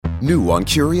New on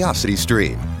Curiosity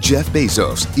Stream, Jeff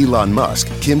Bezos, Elon Musk,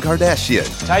 Kim Kardashian.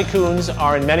 Tycoons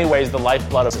are in many ways the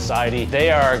lifeblood of society.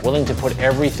 They are willing to put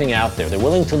everything out there. They're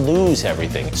willing to lose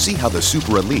everything. See how the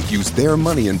super elite use their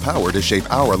money and power to shape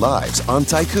our lives on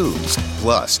Tycoons.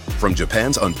 Plus, from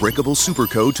Japan's unbreakable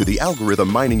supercode to the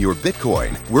algorithm mining your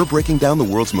Bitcoin, we're breaking down the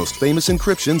world's most famous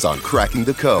encryptions on cracking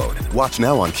the code. Watch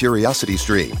now on Curiosity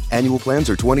Stream. Annual plans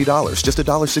are $20, just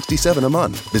 $1.67 a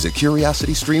month. Visit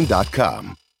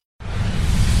curiositystream.com.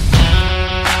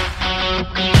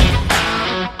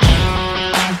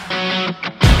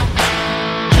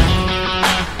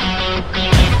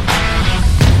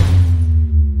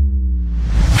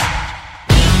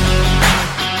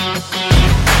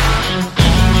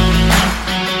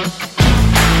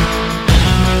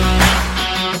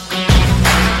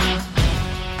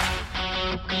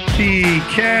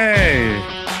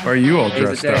 PK, are you all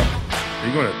dressed up? Are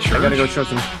you going to church? I gotta go show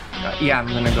some. Yeah, I'm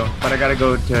gonna go, but I gotta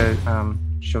go to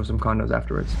show some condos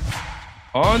afterwards.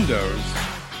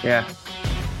 Condos? Yeah.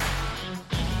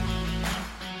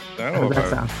 How does that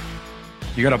sound?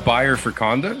 You got a buyer for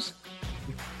condos?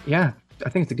 Yeah, I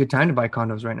think it's a good time to buy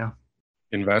condos right now.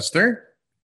 Investor?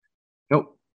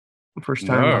 Nope. First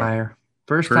time buyer.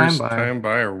 First time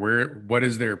buyer. What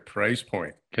is their price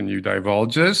point? Can you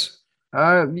divulge this?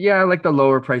 Yeah, like the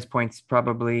lower price points,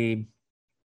 probably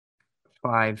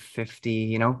 $550.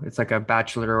 You know, it's like a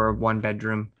bachelor or one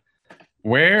bedroom.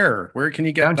 Where can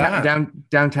you get that?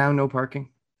 Downtown, no parking.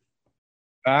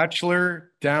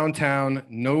 Bachelor, downtown,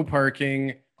 no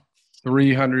parking,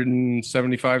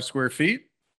 375 square feet?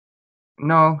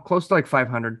 No, close to like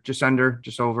 500, just under,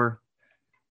 just over.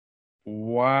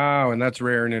 Wow, and that's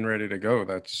raring and ready to go.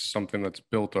 That's something that's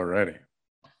built already.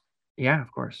 Yeah, of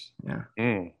course. Yeah.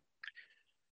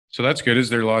 So that's good. Is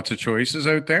there lots of choices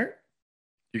out there?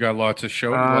 You got lots of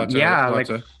shows?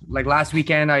 Like last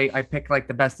weekend, I picked like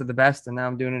the best of the best, and now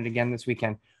I'm doing it again this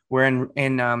weekend. We're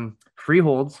in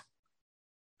freeholds.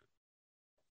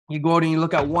 You go out and you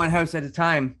look at one house at a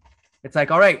time. It's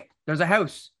like, all right, there's a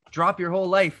house. Drop your whole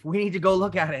life. We need to go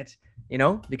look at it, you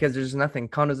know, because there's nothing.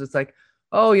 Condos, it's like,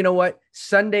 oh, you know what?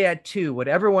 Sunday at 2,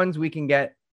 whatever ones we can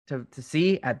get to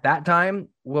see at that time,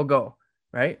 we'll go,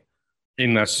 right?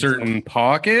 In a certain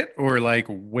pocket or like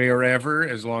wherever,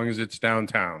 as long as it's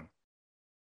downtown?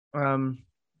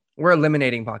 We're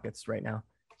eliminating pockets right now.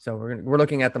 So we're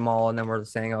looking at the mall, and then we're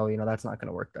saying, oh, you know, that's not going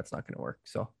to work. That's not going to work.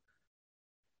 So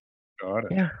got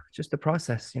it. Yeah, just the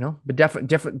process, you know, but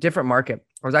different market.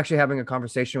 I was actually having a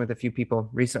conversation with a few people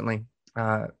recently,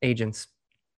 agents,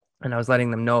 and I was letting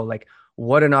them know like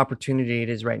what an opportunity it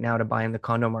is right now to buy in the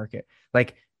condo market.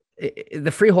 Like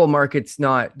the freehold market's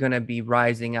not going to be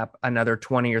rising up another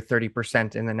 20 or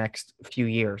 30% in the next few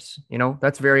years. You know,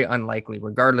 that's very unlikely,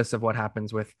 regardless of what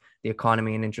happens with the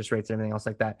economy and interest rates and everything else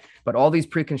like that. But all these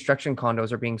pre-construction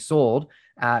condos are being sold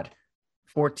at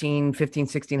 $1,400,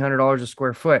 $1,500, $1,600 a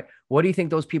square foot. What do you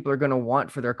think those people are going to want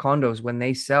for their condos when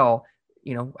they sell,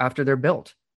 you know, after they're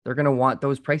built? They're going to want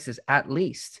those prices at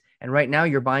least. And right now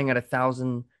you're buying at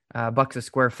 $1,000 bucks a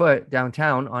square foot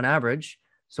downtown on average.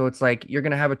 So it's like you're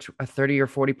going to have a 30 or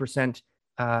 40%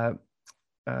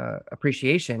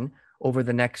 appreciation over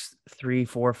the next 3,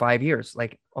 4, 5 years,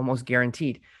 like almost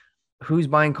guaranteed. Who's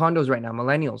buying condos right now?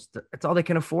 Millennials. It's all they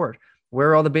can afford. Where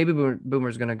are all the baby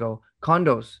boomers going to go?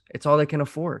 Condos. It's all they can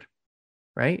afford,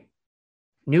 right?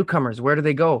 Newcomers, where do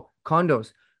they go?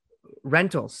 Condos.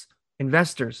 Rentals.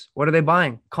 Investors, what are they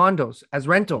buying? Condos as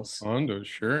rentals. Condos,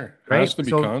 sure. Right? Has to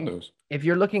be condos. If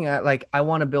you're looking at like, I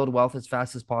want to build wealth as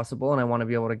fast as possible, and I want to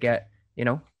be able to get, you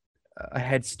know, a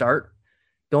head start,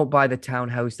 don't buy the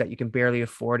townhouse that you can barely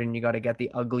afford, and you got to get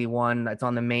the ugly one that's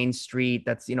on the main street,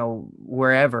 that's, you know,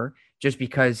 wherever, just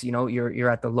because, you know, you're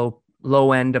at the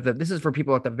low end of this is for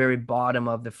people at the very bottom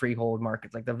of the freehold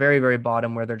markets, like the very, very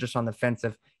bottom where they're just on the fence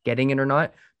of getting it or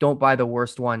not. Don't buy the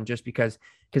worst one just because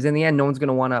in the end, no one's going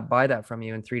to want to buy that from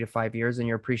you in 3 to 5 years, and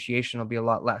your appreciation will be a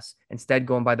lot less. Instead,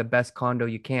 go and buy the best condo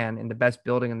you can in the best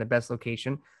building and the best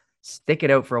location, stick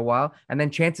it out for a while. And then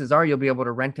chances are you'll be able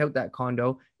to rent out that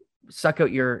condo, suck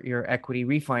out your equity,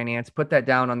 refinance, put that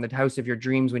down on the house of your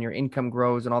dreams when your income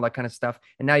grows and all that kind of stuff.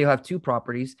 And now you'll have 2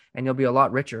 properties and you'll be a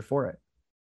lot richer for it.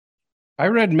 I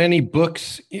read many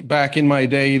books back in my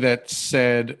day that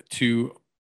said to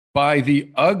buy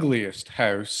the ugliest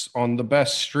house on the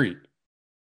best street.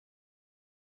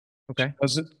 Okay.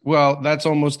 Well, that's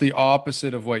almost the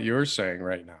opposite of what you're saying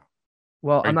right now.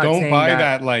 Well, I'm not don't saying buy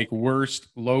that like worst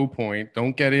low point.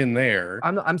 Don't get in there.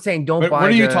 I'm saying don't buy. What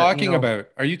are you talking about?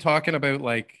 Are you talking about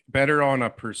like better on a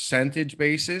percentage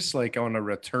basis, like on a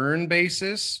return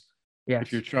basis? Yes.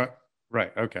 If you're trying,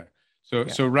 right? Okay.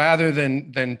 So rather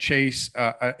than chase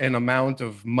an amount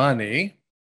of money,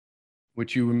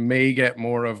 which you may get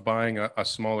more of buying a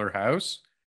smaller house,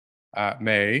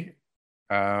 you're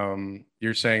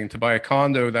saying to buy a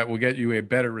condo that will get you a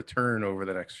better return over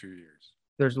the next few years.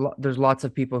 There's lots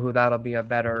of people who that'll be a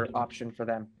better option for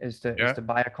them is to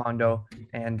buy a condo,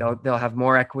 and they'll have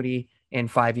more equity in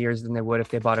 5 years than they would if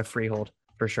they bought a freehold,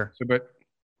 for sure.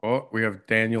 We have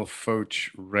Daniel Foch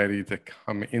ready to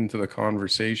come into the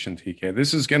conversation, TK.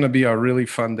 This is going to be a really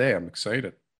fun day. I'm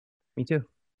excited. Me too.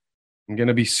 I'm going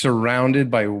to be surrounded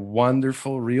by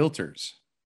wonderful realtors.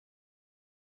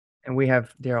 And we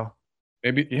have Daryl.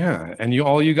 Maybe, yeah. And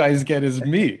all you guys get is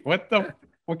me. What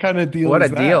kind of deal what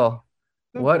is a that? Deal.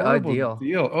 What a deal.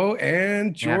 Oh,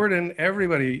 and Jordan,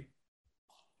 everybody's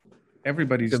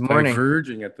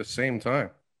diverging at the same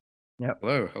time. Yep.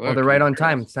 Hello. Well, they're right on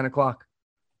time. It's 10 o'clock.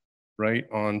 Right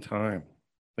on time.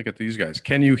 Look at these guys.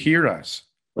 Can you hear us?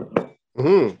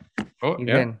 Mm-hmm. Oh, He's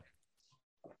yeah. in.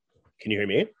 Can you hear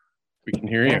me? We can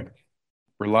hear you.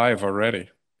 We're live already.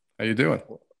 How you doing?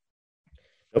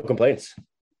 No complaints.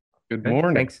 Good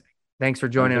morning. Thanks for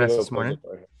joining us this morning.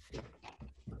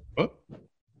 Oh.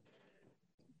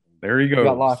 There he goes.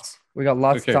 We got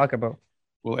lots to talk about.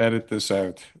 We'll edit this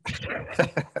out.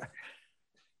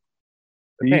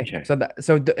 Okay.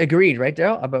 So agreed, right,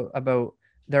 Daryl? About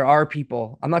there are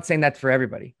people. I'm not saying that's for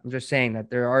everybody. I'm just saying that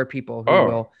there are people who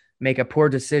will make a poor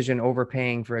decision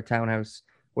overpaying for a townhouse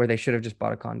where they should have just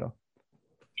bought a condo.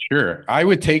 Sure. I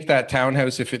would take that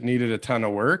townhouse if it needed a ton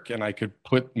of work and I could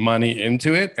put money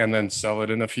into it and then sell it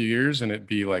in a few years and it'd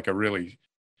be like a really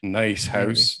nice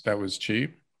house that was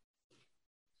cheap.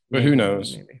 But who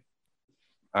knows? Maybe.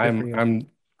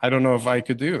 I don't know if I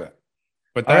could do that.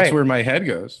 But that's where my head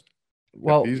goes.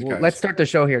 Well, let's start the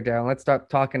show here, Daryl. Let's start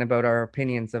talking about our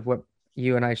opinions of what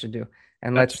you and I should do.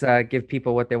 And let's give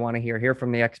people what they want to hear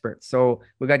from the experts. So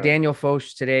we got Daniel Foch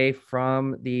today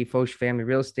from the Foch Family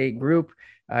Real Estate Group.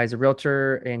 He's a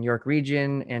realtor in York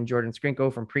Region, and Jordan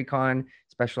Skrinko from Precon,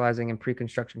 specializing in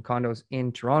pre-construction condos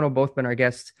in Toronto. Both been our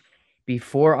guests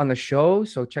before on the show,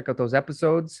 so check out those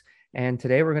episodes. And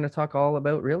today we're going to talk all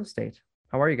about real estate.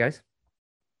 How are you guys?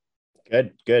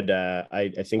 Good.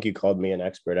 I think you called me an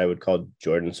expert. I would call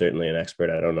Jordan certainly an expert.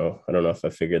 I don't know if I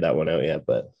figured that one out yet,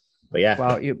 but yeah.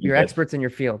 Well, you're experts in your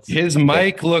fields. His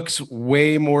mic looks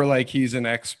way more like he's an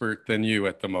expert than you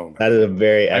at the moment. That is a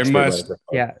very expert microphone.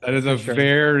 Yeah, that is a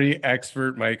very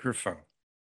expert microphone.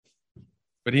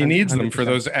 But he needs 100%. Them for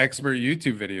those expert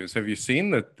YouTube videos. Have you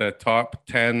seen the top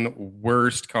 10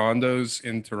 worst condos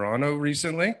in Toronto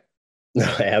recently? No,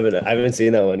 I haven't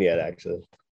seen that one yet, actually.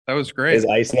 That was great. Is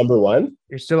ICE number one?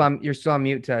 You're still on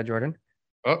mute, Jordan.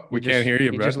 Oh, we can't hear you,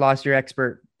 bro. You just lost your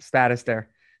expert status there.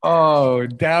 Oh,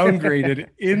 downgraded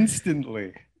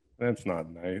instantly. That's not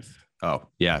nice. Oh,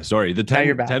 yeah. Sorry. The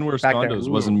 10 worst condos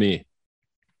wasn't me.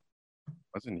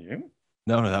 Wasn't you?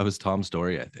 No, that was Tom's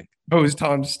story, I think. Oh, it was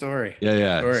Tom's story.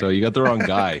 Yeah. Sorry. So you got the wrong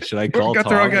guy. Should I call Tom?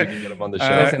 The wrong guy. Get him on the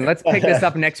show. Listen, let's pick this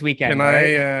up next weekend. Can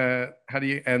I, how do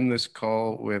you end this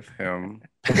call with him?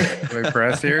 Do I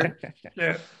press here?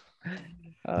 Yeah.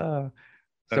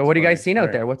 So what are you guys seeing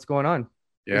out there? What's going on?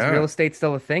 Yeah. Is real estate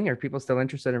still a thing? Are people still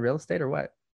interested in real estate or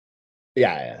what?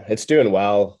 Yeah. It's doing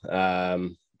well.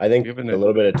 I think a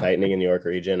little bit of tightening in New York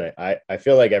region. I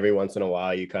feel like every once in a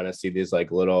while you kind of see these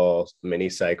like little mini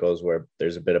cycles where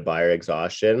there's a bit of buyer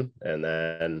exhaustion, and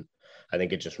then I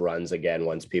think it just runs again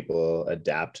once people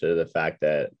adapt to the fact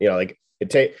that, like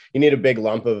you need a big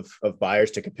lump of buyers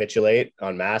to capitulate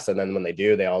en masse, and then when they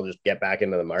do, they all just get back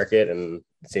into the market and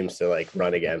it seems to like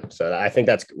run again. So I think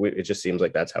it just seems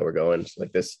like that's how we're going. It's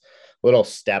like this little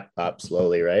step up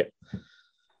slowly, right?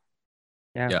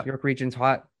 Yeah. York region's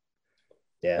hot.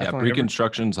 Yeah,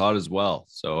 pre-construction's hot as well.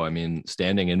 So, I mean,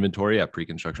 standing inventory at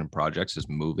pre-construction projects is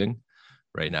moving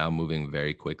right now, moving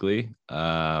very quickly.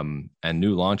 And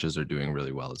new launches are doing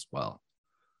really well as well.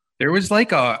 There was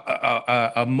like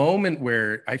a moment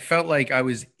where I felt like I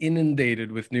was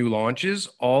inundated with new launches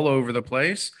all over the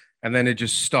place, and then it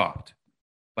just stopped.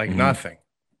 Like nothing.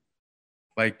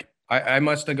 Like I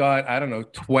must have got,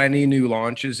 20 new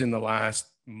launches in the last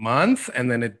month, and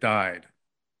then it died.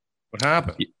 What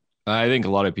happened? I think a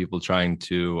lot of people trying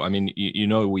to,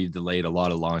 we delayed a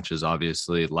lot of launches,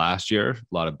 obviously, last year. A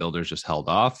lot of builders just held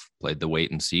off, played the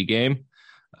wait and see game.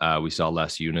 We saw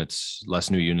less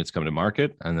new units come to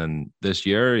market. And then this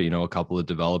year, a couple of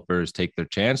developers take their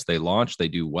chance. They launch, they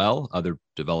do well. Other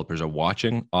developers are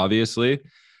watching, obviously.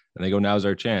 And they go, now's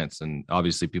our chance. And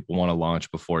obviously people want to launch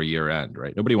before year end,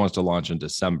 right? Nobody wants to launch in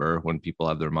December when people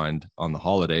have their mind on the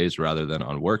holidays rather than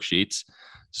on worksheets.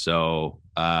 So,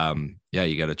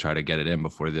 you got to try to get it in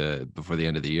before the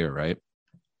end of the year, right?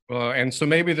 Well, and so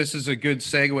maybe this is a good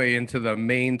segue into the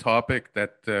main topic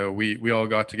that we all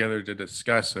got together to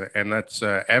discuss, and that's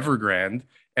Evergrande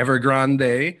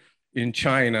in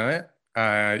China.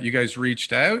 You guys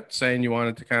reached out saying you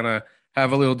wanted to kind of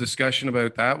have a little discussion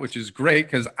about that, which is great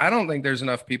because I don't think there's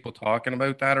enough people talking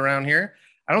about that around here.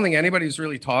 I don't think anybody's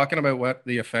really talking about what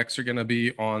the effects are going to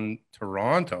be on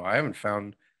Toronto. I haven't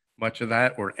found much of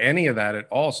that or any of that at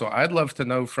all. So I'd love to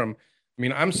know from, I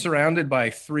mean, I'm surrounded by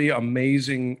 3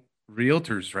 amazing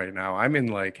realtors right now. I'm in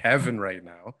like heaven right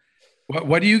now.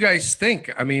 What do you guys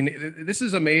think? I mean, this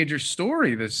is a major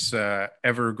story, this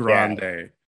Evergrande.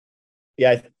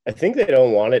 Yeah, I think they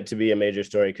don't want it to be a major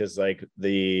story because like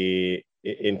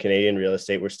in Canadian real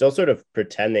estate, we're still sort of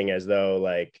pretending as though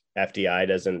like FDI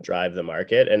doesn't drive the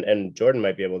market. And Jordan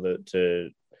might be able to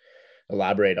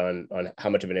elaborate on how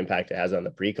much of an impact it has on the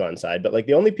pre-con side. But like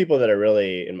the only people that are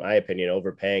really, in my opinion,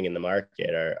 overpaying in the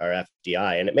market are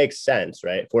FDI. And it makes sense,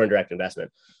 right? Foreign direct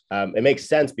investment. It makes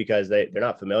sense because they're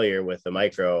not familiar with the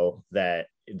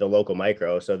local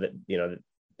micro, so that, you know,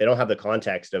 they don't have the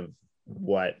context of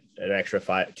what an extra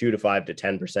 2 to 5 to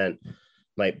 10%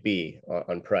 might be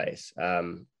on price.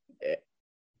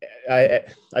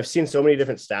 I've seen so many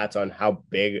different stats on how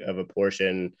big of a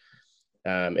portion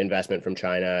investment from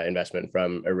China, investment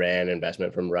from Iran,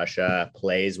 investment from Russia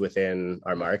plays within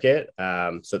our market.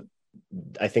 So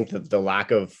I think that the lack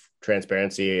of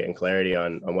transparency and clarity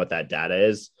on what that data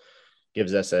is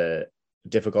gives us a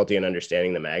difficulty in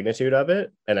understanding the magnitude of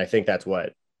it. And I think that's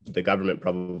what the government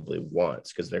probably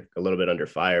wants, because they're a little bit under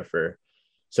fire for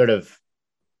sort of,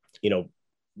 you know,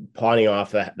 pawning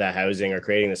off that housing or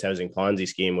creating this housing Ponzi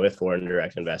scheme with foreign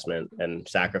direct investment and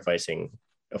sacrificing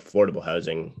affordable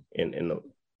housing in the,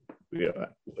 you know,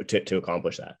 to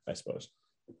accomplish that, I suppose.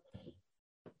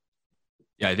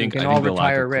 Yeah, I think we can all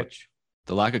retire rich.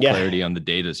 The lack of clarity on the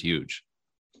data is huge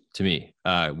to me.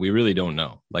 We really don't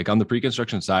know. Like on the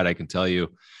pre-construction side, I can tell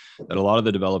you that a lot of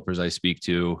the developers I speak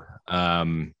to,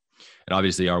 and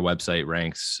obviously our website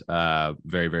ranks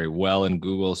very, very well in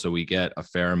Google, so we get a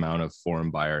fair amount of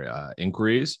foreign buyer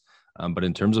inquiries. But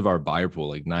in terms of our buyer pool,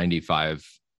 like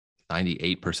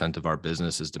 98% of our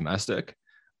business is domestic.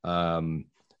 And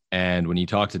when you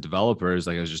talk to developers,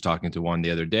 like I was just talking to one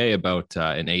the other day about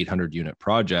an 800 unit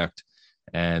project,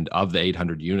 and of the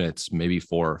 800 units, maybe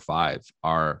 4 or 5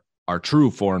 are true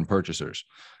foreign purchasers.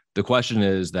 The question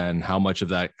is then how much of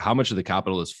the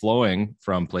capital is flowing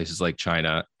from places like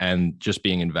China and just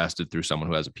being invested through someone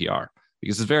who has a PR,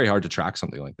 because it's very hard to track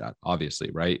something like that,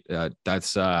 obviously, right?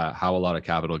 That's how a lot of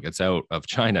capital gets out of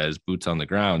China, is boots on the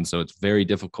ground. So it's very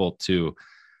difficult to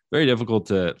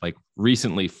like,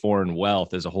 recently foreign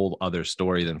wealth is a whole other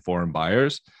story than foreign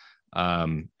buyers.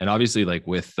 And obviously like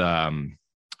with the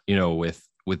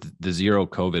zero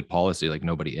COVID policy, like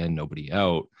nobody in, nobody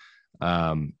out,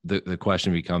 the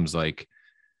question becomes like,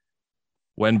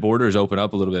 when borders open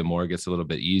up a little bit more, it gets a little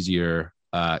bit easier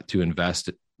to invest,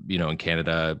 you know, in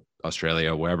Canada,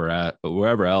 Australia, wherever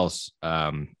else,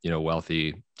 you know,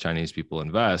 wealthy Chinese people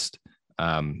invest.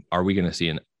 Are we going to see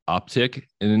an uptick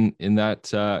in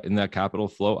that capital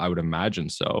flow? I would imagine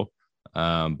so.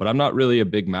 But I'm not really a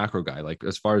big macro guy. Like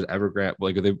as far as Evergrande,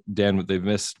 like they've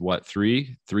missed what,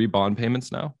 three bond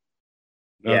payments now?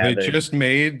 No, they just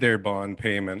made their bond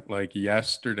payment like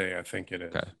yesterday, I think it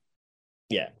is. Okay.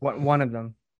 Yeah. One of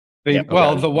them.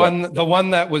 The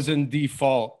one that was in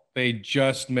default, they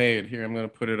just made. Here, I'm going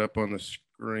to put it up on the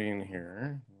screen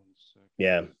here.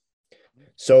 Yeah.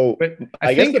 So but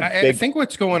I think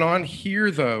what's going on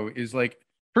here though is like,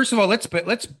 first of all, let's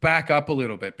back up a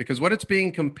little bit, because what it's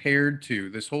being compared to,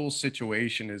 this whole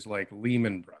situation, is like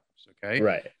Lehman Brothers. Okay.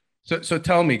 Right. So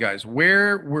tell me, guys,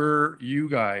 where were you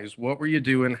guys? What were you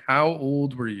doing? How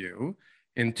old were you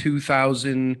in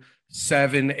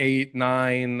 2007, 8,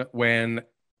 9, when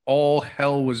all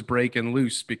hell was breaking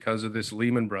loose because of this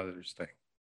Lehman Brothers thing?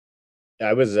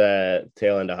 I was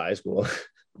tail end of high school.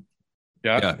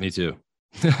 Yeah, me too.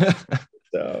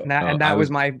 So that was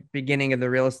my beginning of the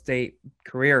real estate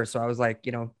career. So I was like,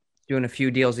 you know, doing a few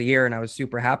deals a year, and I was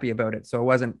super happy about it. So I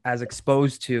wasn't as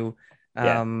exposed to,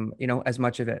 you know, as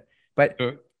much of it. But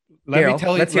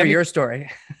let's hear your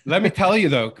story. Let me tell you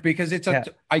though, because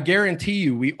I guarantee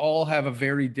you, we all have a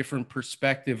very different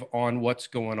perspective on what's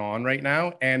going on right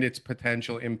now and its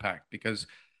potential impact. Because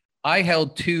I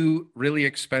held 2 really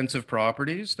expensive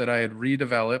properties that I had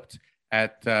redeveloped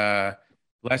at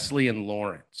Leslie and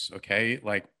Lawrence. Okay.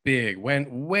 Like big,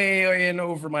 went way in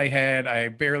over my head. I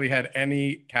barely had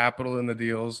any capital in the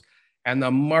deals, and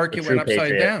the market went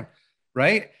upside down.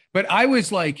 Right. But I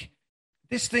was like,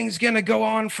 this thing's going to go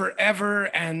on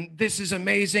forever, and this is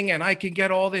amazing, and I can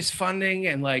get all this funding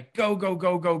and like go.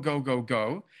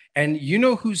 And you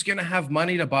know who's going to have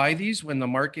money to buy these when the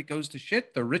market goes to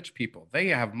shit? The rich people. They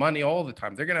have money all the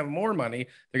time. They're going to have more money.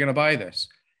 They're going to buy this.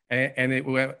 And it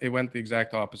went the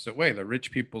exact opposite way. The rich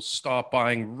people stopped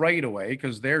buying right away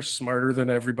because they're smarter than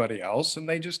everybody else. And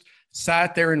they just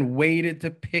sat there and waited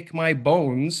to pick my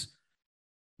bones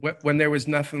when there was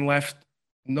nothing left,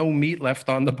 no meat left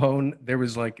on the bone. There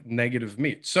was like negative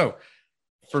meat. So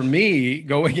for me,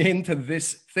 going into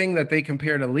this thing that they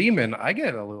compare to Lehman, I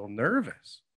get a little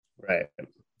nervous. Right.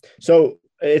 So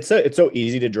it's so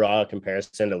easy to draw a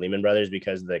comparison to Lehman Brothers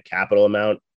because the capital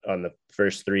amount on the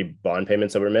first 3 bond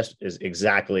payments that were missed is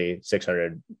exactly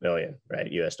 600 million,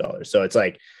 right? US dollars. So it's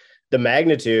like the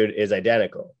magnitude is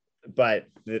identical, but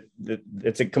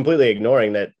it's completely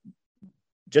ignoring that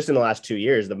just in the last 2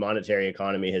 years, the monetary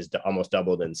economy has almost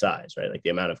doubled in size, right? Like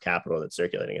the amount of capital that's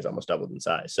circulating is almost doubled in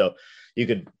size. So you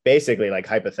could basically like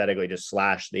hypothetically just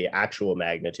slash the actual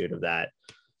magnitude of that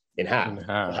in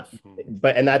half.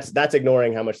 But that's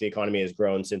ignoring how much the economy has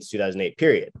grown since 2008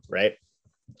 period, right?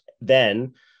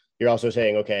 Then you're also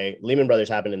saying, okay, Lehman Brothers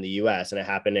happened in the US and it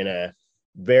happened in a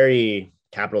very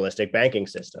capitalistic banking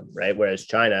system, right? Whereas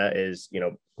China is, you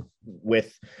know,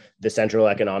 with the central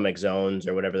economic zones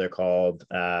or whatever they're called,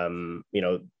 you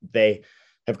know, they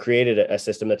have created a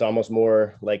system that's almost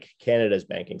more like Canada's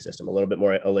banking system, a little bit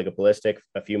more oligopolistic,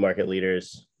 a few market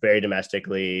leaders, very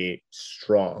domestically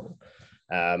strong.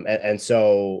 And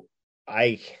so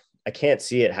I can't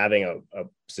see it having a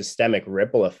systemic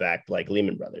ripple effect like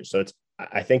Lehman Brothers. So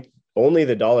I think only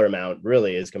the dollar amount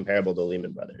really is comparable to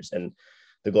Lehman Brothers and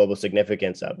the global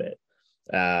significance of it.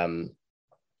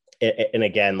 And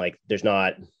again, like there's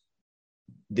not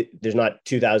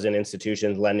 2,000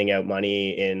 institutions lending out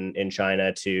money in China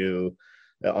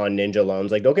on ninja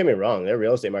loans. Like, don't get me wrong, their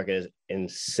real estate market is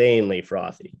insanely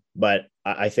frothy. But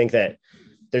I think that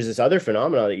there's this other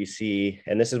phenomenon that you see,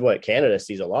 and this is what Canada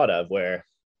sees a lot of, where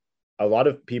a lot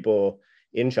of people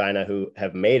in China who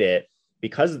have made it,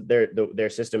 because their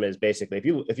system is basically,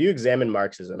 if you examine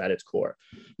Marxism at its core,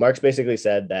 Marx basically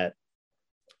said that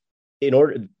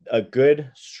a good,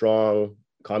 strong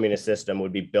communist system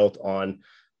would be built on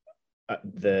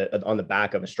the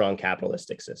back of a strong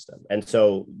capitalistic system. And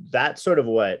so that's sort of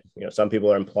what, you know, some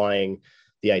people are implying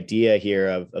the idea here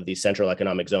of these central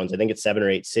economic zones. I think it's 7 or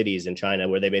 8 cities in China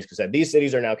where they basically said these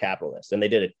cities are now capitalist, and they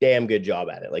did a damn good job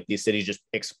at it. Like these cities just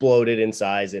exploded in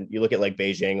size. And you look at like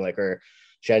Beijing, like, or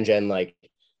Shenzhen, like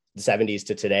the 70s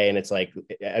to today, and it's like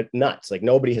nuts. Like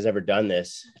nobody has ever done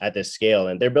this at this scale.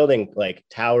 And they're building like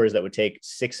towers that would take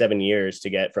 6-7 years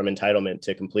to get from entitlement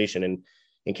to completion. And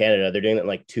in Canada, they're doing it in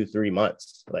like 2-3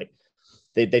 months. Like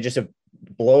they just have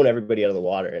blown everybody out of the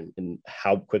water and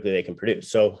how quickly they can produce.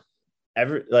 So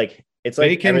it's like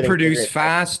they can produce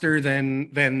faster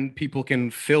than people can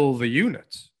fill the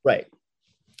units. Right.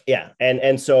 Yeah.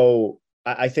 And so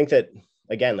I think that,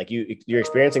 again, like you're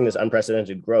experiencing this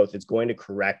unprecedented growth. It's going to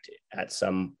correct at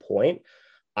some point.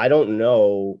 I don't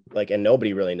know, like, and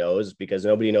nobody really knows, because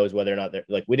nobody knows whether or not they're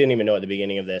like, we didn't even know at the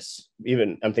beginning of this,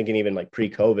 I'm thinking even like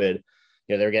pre-COVID,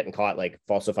 you know, they're getting caught like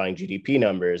falsifying GDP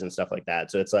numbers and stuff like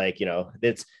that. So it's like, you know,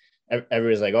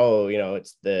 everybody's like, oh, you know,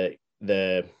 it's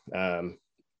they're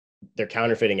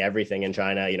counterfeiting everything in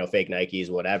China, you know, fake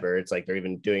Nikes, whatever. It's like they're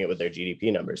even doing it with their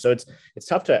GDP numbers. So it's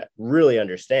tough to really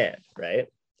understand, right?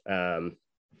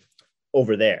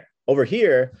 Over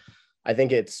here, I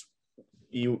think it's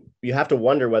you have to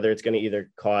wonder whether it's going to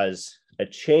either cause a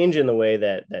change in the way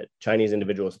that Chinese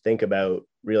individuals think about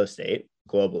real estate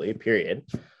globally, period,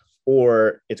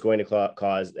 or it's going to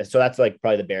cause. So that's like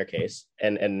probably the bear case,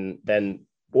 and then.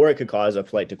 Or it could cause a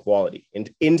flight to quality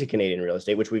into Canadian real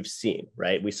estate, which we've seen,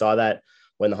 right? We saw that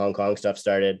when the Hong Kong stuff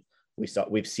started.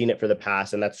 We've seen it for the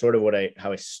past, and that's sort of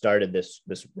how I started this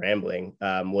rambling,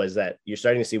 was that you're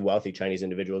starting to see wealthy Chinese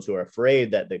individuals who are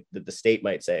afraid that the state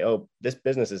might say, "Oh, this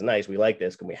business is nice. We like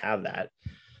this. Can we have that?"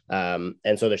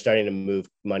 And so they're starting to move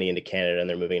money into Canada, and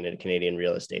they're moving into Canadian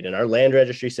real estate. And our land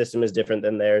registry system is different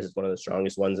than theirs. It's one of the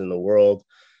strongest ones in the world,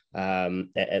 and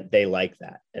they like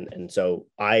that. And so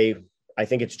I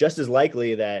think it's just as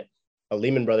likely that a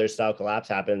Lehman Brothers style collapse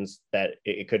happens, that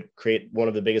it could create one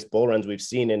of the biggest bull runs we've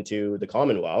seen into the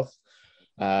Commonwealth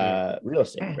real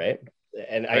estate, right?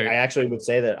 And I actually would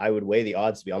say that I would weigh the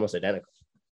odds to be almost identical.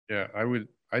 Yeah,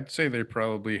 I'd say they're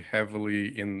probably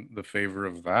heavily in the favor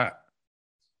of that.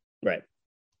 Right.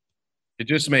 It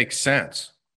just makes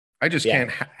sense. I just can't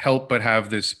help but have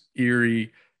this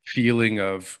eerie feeling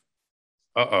of,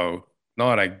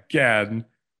 not again.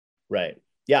 Right.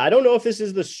 Yeah, I don't know if this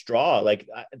is the straw. Like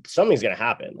something's going to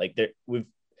happen. Like we've,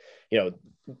 you know,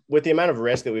 with the amount of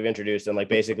risk that we've introduced and like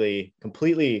basically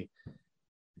completely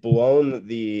blown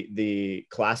the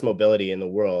class mobility in the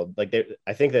world. Like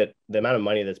I think that the amount of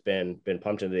money that's been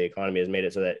pumped into the economy has made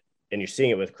it so that, and you're seeing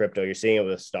it with crypto, you're seeing it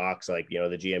with stocks like, you know,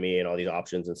 the GME and all these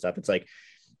options and stuff. It's like,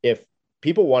 if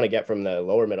people want to get from the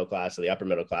lower middle class to the upper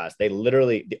middle class, they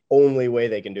literally, the only way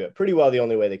they can do it, pretty well the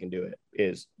only way they can do it,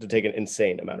 is to take an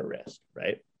insane amount of risk,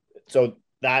 right? So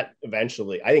that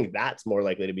eventually, I think that's more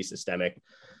likely to be systemic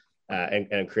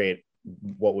and create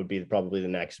what would be probably the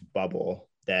next bubble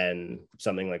than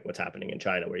something like what's happening in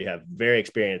China, where you have very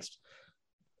experienced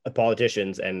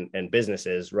politicians and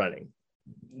businesses running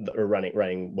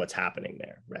what's happening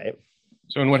there, right?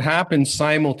 So, and what happens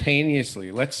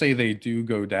simultaneously, let's say they do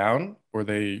go down or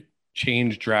they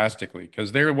change drastically,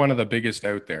 because they're one of the biggest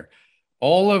out there.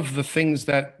 All of the things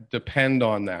that depend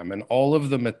on them and all of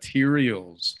the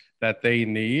materials that they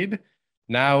need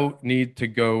now need to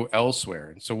go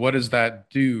elsewhere. And so what does that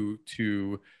do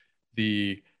to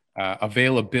the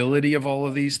availability of all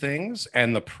of these things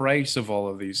and the price of all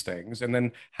of these things? And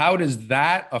then how does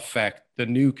that affect the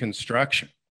new construction?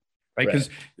 Right? Because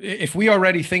if we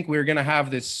already think we're going to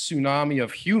have this tsunami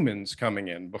of humans coming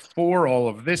in before all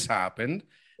of this happened,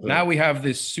 now we have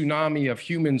this tsunami of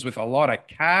humans with a lot of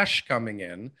cash coming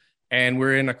in, and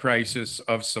we're in a crisis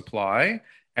of supply.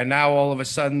 And now all of a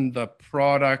sudden the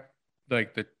product,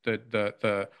 like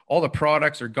the all the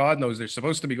products, or God knows, they're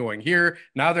supposed to be going here.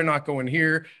 Now they're not going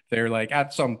here. They're like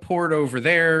at some port over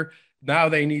there. Now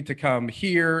they need to come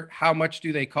here. How much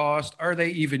do they cost? Are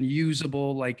they even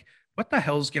usable? Like, what the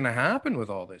hell's going to happen with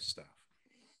all this stuff?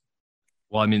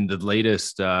 Well, I mean, the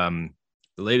latest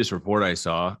report I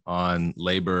saw on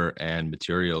labor and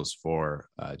materials for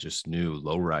just new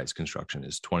low-rise construction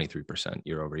is 23%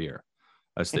 year over year.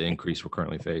 That's the increase we're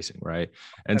currently facing, right?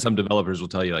 And some developers will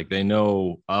tell you, like, they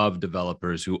know of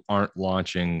developers who aren't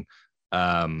launching,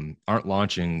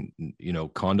 you know,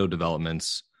 condo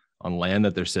developments on land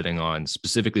that they're sitting on,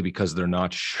 specifically because they're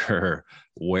not sure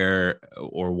where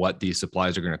or what these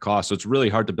supplies are going to cost. So it's really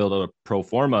hard to build out a pro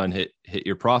forma and hit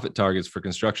your profit targets for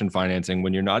construction financing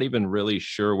when you're not even really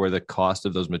sure where the cost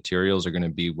of those materials are going to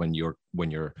be when you're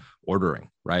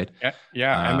ordering, right?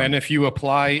 Yeah. And then if you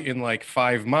apply in like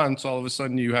 5 months, all of a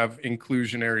sudden you have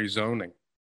inclusionary zoning.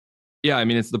 Yeah, I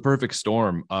mean, it's the perfect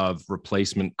storm of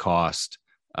replacement cost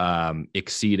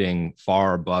exceeding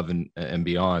far above and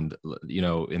beyond, you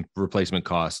know, in replacement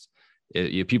cost.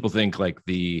 People think like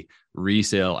the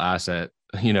resale asset,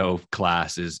 you know,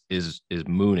 class is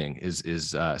mooning, is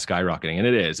skyrocketing, and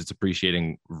it is. It's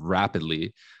appreciating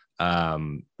rapidly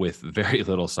with very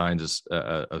little signs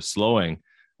of slowing.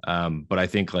 But I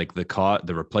think like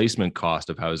the replacement cost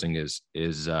of housing is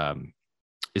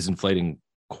inflating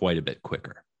quite a bit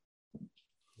quicker.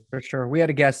 For sure. We had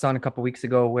a guest on a couple of weeks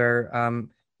ago where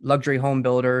luxury home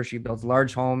builder, she builds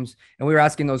large homes, and we were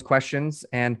asking those questions,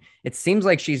 and it seems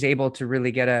like she's able to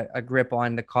really get a grip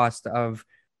on the cost of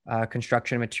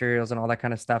construction materials and all that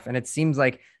kind of stuff. And it seems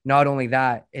like not only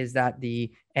that, is that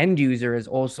the end user is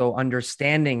also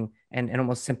understanding and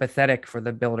almost sympathetic for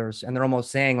the builders. And they're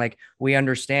almost saying like, we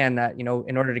understand that, you know,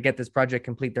 in order to get this project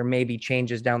complete, there may be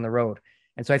changes down the road.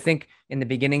 And so I think in the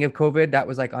beginning of COVID, that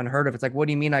was like unheard of. It's like, what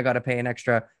do you mean I got to pay an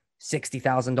extra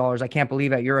 $60,000? I can't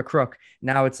believe it. You're a crook.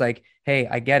 Now it's like, hey,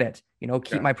 I get it. You know,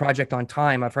 keep my project on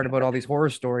time. I've heard about all these horror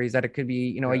stories that it could be,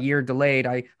 you know, a year delayed.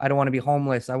 I don't want to be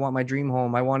homeless. I want my dream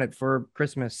home. I want it for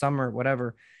Christmas, summer,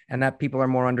 whatever. And that people are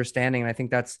more understanding. And I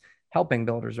think that's helping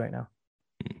builders right now.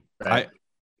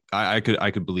 I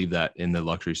could believe that in the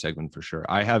luxury segment for sure.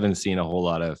 I haven't seen a whole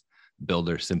lot of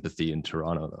builder sympathy in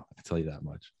Toronto, though. I tell you that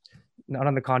much. Not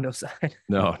on the condo side.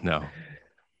 No.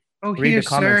 Oh, here,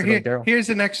 sir. Here's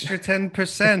an extra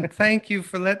 10%. Thank you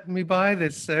for letting me buy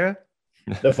this, sir.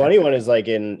 The funny one is like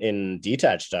in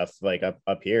detached stuff, like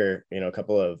up here, you know, a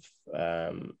couple of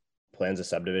plans of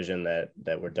subdivision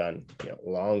that were done, you know, a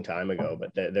long time ago,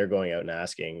 but they're going out and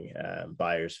asking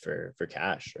buyers for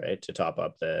cash, right, to top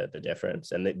up the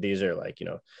difference. And these are like, you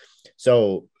know,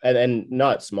 so and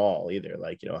not small either,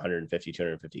 like, you know, 150,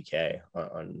 250K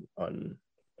on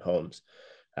homes.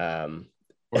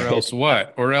 Or else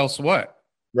what?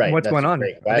 Right. What's going on?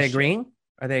 Are they agreeing?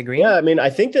 Yeah. I mean, I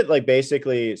think that like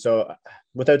basically, so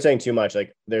without saying too much,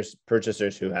 like there's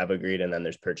purchasers who have agreed and then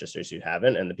there's purchasers who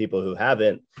haven't, and the people who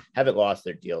haven't lost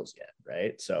their deals yet.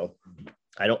 Right. So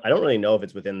I don't really know if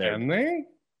it's within their. Can they?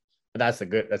 That's a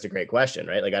great question,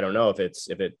 right? Like, I don't know if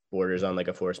it borders on like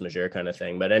a force majeure kind of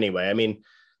thing, but anyway, I mean,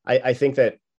 I think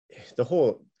that the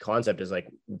whole concept is like,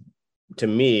 to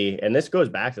me, and this goes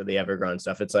back to the Evergrande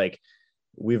stuff. It's like,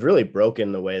 we've really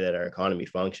broken the way that our economy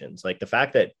functions. Like the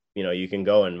fact that, you know, you can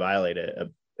go and violate a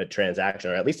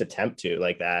transaction, or at least attempt to,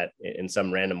 like that in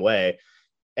some random way,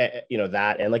 you know,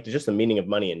 that, and like just the meaning of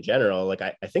money in general. Like,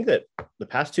 I think that the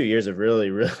past 2 years have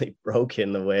really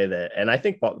broken the way that, and I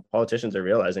think politicians are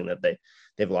realizing that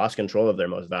they've lost control of their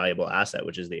most valuable asset,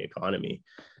 which is the economy.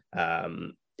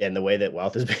 And the way that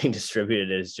wealth is being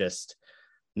distributed is just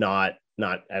not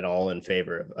at all in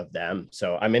favor of them.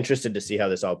 So I'm interested to see how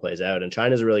this all plays out. And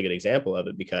China's a really good example of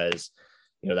it, because,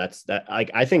 you know,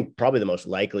 I think probably the most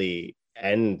likely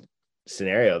end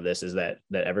scenario of this is that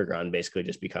Evergrande basically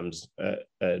just becomes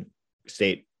a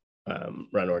state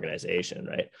run organization,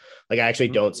 right? Like, I actually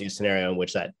don't see a scenario in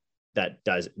which that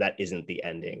isn't the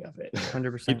ending of it.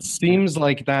 100%. It seems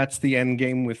like that's the end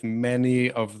game with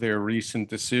many of their recent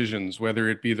decisions, whether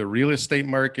it be the real estate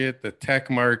market, the tech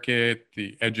market,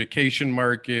 the education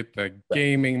market, the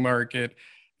gaming market.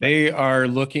 They are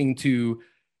looking to,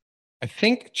 I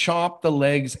think, chop the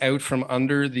legs out from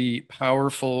under the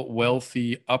powerful,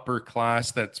 wealthy upper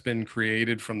class that's been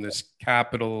created from this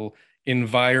capital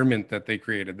environment that they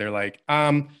created. They're like,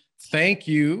 thank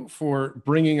you for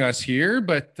bringing us here,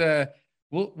 but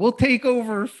we'll take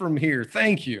over from here.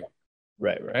 Thank you.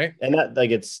 Right. And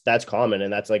that's common,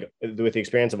 and that's like with the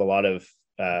experience of a lot of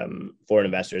foreign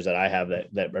investors that I have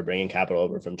that are bringing capital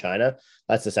over from China.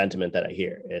 That's the sentiment that I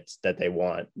hear. It's that they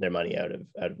want their money out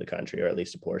of the country, or at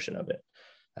least a portion of it,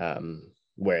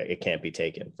 where it can't be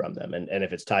taken from them. And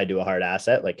if it's tied to a hard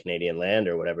asset like Canadian land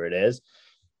or whatever it is,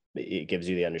 it gives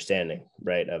you the understanding,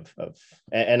 right?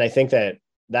 And I think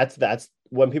that's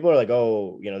when people are like,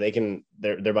 oh, you know,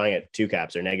 they're buying at 2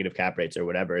 caps or negative cap rates or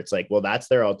whatever. It's like, well, that's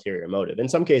their ulterior motive. In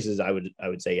some cases, I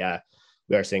would say, yeah,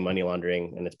 we are seeing money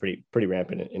laundering, and it's pretty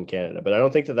rampant in Canada. But I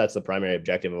don't think that that's the primary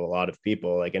objective of a lot of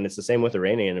people. Like, and it's the same with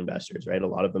Iranian investors, right? A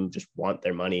lot of them just want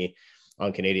their money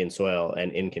on Canadian soil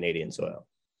and in Canadian soil.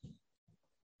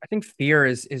 I think fear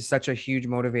is such a huge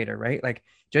motivator, right? Like,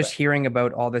 just hearing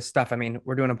about all this stuff. I mean,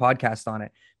 we're doing a podcast on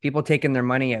it. People taking their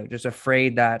money out, just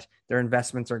afraid that their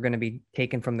investments are going to be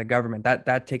taken from the government.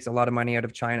 That takes a lot of money out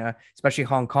of China, especially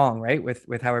Hong Kong, right?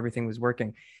 With how everything was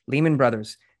working. Lehman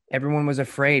Brothers, everyone was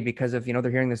afraid because of, you know,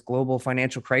 they're hearing this global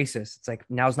financial crisis. It's like,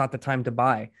 now's not the time to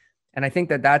buy. And I think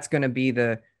that that's going to be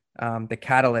the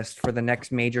catalyst for the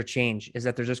next major change, is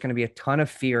that there's just going to be a ton of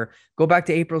fear. Go back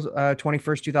to April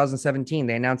 21st, 2017.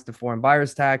 They announced the foreign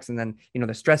buyers tax, and then, you know,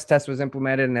 the stress test was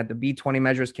implemented, and that the B20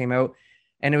 measures came out.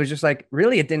 And it was just like,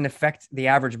 really, it didn't affect the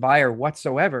average buyer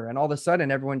whatsoever. And all of a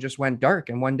sudden, everyone just went dark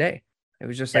in one day. It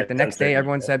was just like the next day,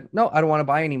 everyone said, no, I don't want to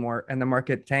buy anymore. And the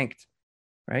market tanked,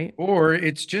 right? Or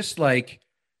it's just like,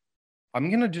 I'm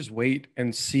going to just wait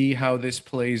and see how this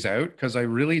plays out, because I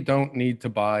really don't need to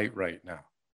buy right now.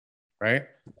 Right?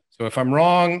 So if I'm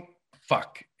wrong,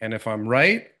 fuck. And if I'm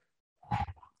right,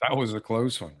 that was a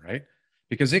close one, right?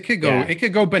 Because it could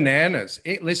go bananas.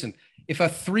 Listen, if a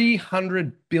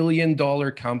 $300 billion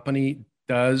company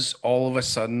does all of a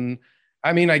sudden,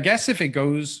 I mean, I guess if it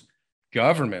goes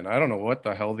government, I don't know what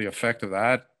the hell the effect of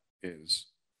that is.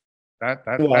 That's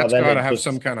got to have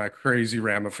some kind of crazy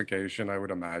ramification, I would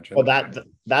imagine. Well,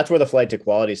 that's where the flight to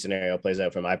quality scenario plays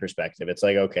out from my perspective. It's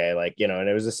like, okay, like, you know, and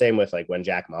it was the same with like when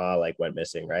Jack Ma like went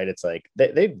missing, right? It's like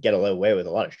they get away with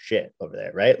a lot of shit over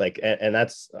there, right? Like, and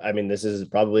that's, I mean, this is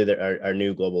probably our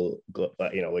new global,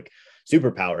 you know, like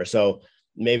superpower. So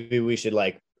maybe we should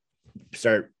like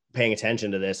start paying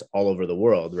attention to this all over the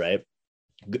world, right?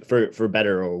 For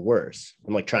better or worse.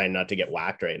 I'm like trying not to get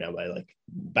whacked right now by like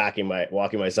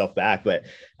walking myself back, but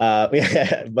I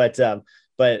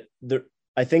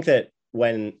think that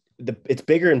when it's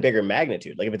bigger and bigger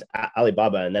magnitude, like if it's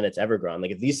Alibaba and then it's Evergrande,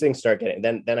 like if these things start getting,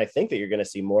 then I think that you're going to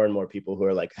see more and more people who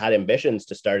are like had ambitions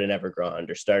to start an Evergrande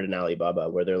or start an Alibaba,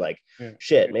 where they're like,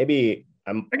 shit, maybe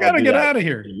I gotta get out of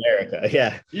here in America.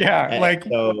 Yeah. And like,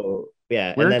 so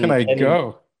yeah. Where can I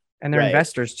go? And their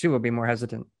investors too will be more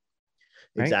hesitant.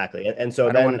 Right? Exactly. And so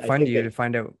I don't want to fund you to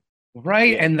find out.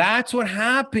 Right. Yeah. And that's what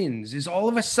happens is all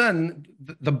of a sudden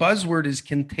the buzzword is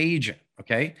contagion.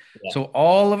 Okay. Yeah. So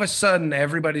all of a sudden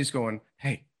everybody's going,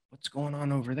 hey, what's going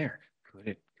on over there?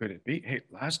 Could it be? Hey,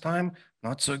 last time,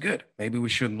 not so good. Maybe we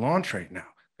shouldn't launch right now.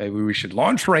 Maybe we should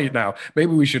launch right now.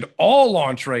 Maybe we should all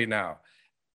launch right now.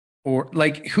 Or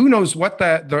like, who knows what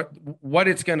what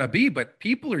it's going to be, but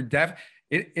people are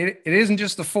It isn't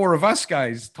just the 4 of us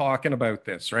guys talking about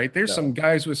this, right? There's some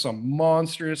guys with some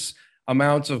monstrous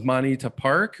amounts of money to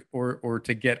park or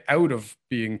to get out of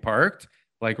being parked,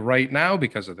 like right now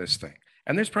because of this thing.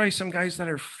 And there's probably some guys that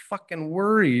are fucking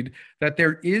worried that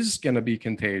there is going to be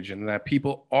contagion, that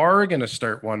people are going to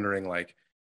start wondering like,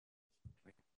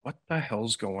 what the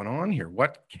hell's going on here?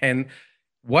 What can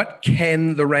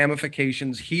the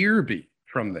ramifications here be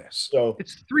from this? So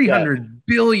it's $300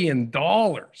 billion.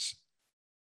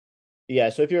 Yeah,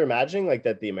 so if you're imagining like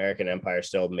that the American empire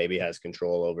still maybe has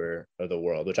control over the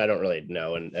world, which I don't really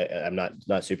know, and I'm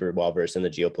not super well versed in the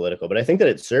geopolitical, but I think that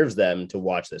it serves them to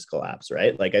watch this collapse,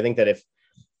 right? Like I think that if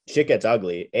shit gets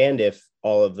ugly, and if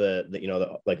all of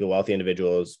the like the wealthy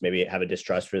individuals maybe have a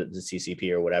distrust for the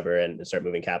CCP or whatever, and start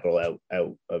moving capital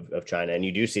out of China, and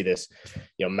you do see this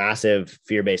massive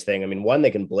fear-based thing. I mean, one,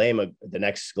 they can blame the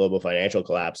next global financial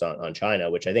collapse on China,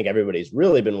 which I think everybody's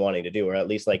really been wanting to do, or at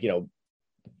least like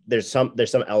there's some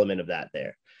element of that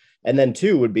there. And then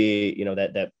two would be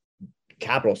that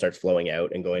capital starts flowing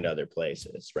out and going to other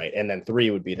places, right? And then three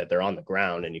would be that they're on the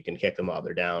ground and you can kick them while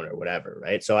they're down or whatever,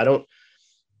 right? So I don't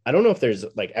know if there's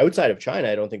like outside of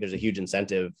China, I don't think there's a huge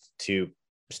incentive to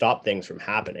stop things from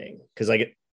happening, because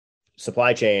like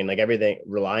supply chain, like everything,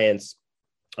 reliance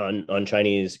on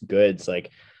Chinese goods,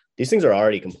 like these things are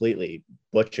already completely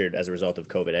butchered as a result of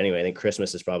COVID anyway. I think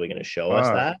Christmas is probably going to show us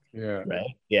that. Yeah.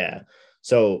 Right. Yeah.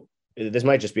 So this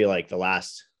might just be like the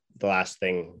last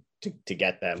thing to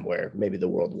get them where maybe the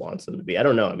world wants them to be. I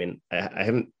don't know. I mean, I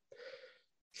haven't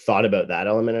thought about that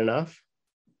element enough.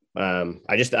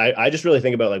 I just really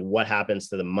think about like what happens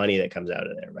to the money that comes out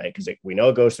of there, right? Because we know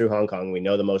it goes through Hong Kong. We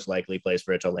know the most likely place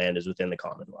for it to land is within the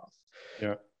Commonwealth.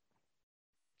 Yeah.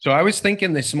 So I was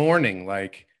thinking this morning,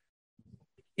 like,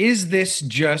 is this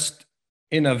just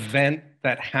an event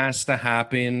that has to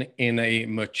happen in a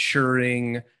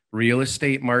maturing real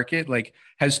estate market? Like,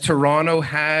 has Toronto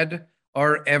had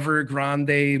our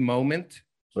Evergrande moment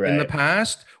in the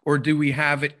past, or do we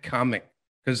have it coming?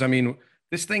 Because I mean,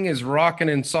 this thing is rocking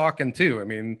and socking too. I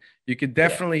mean, you could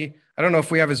definitely, I don't know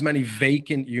if we have as many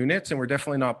vacant units, and we're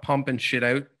definitely not pumping shit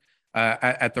out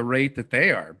at the rate that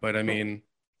they are. But I mean,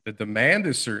 the demand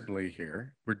is certainly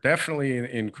here. We're definitely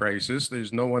in crisis.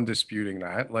 There's no one disputing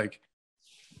that. Like,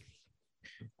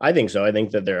 I think so. I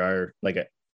think that there are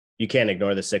you can't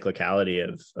ignore the cyclicality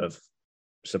of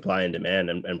supply and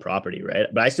demand and property, right?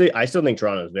 But I still think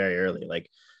Toronto is very early. Like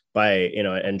by,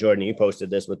 and Jordan, you posted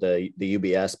this with the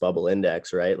UBS bubble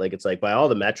index, right? Like it's like by all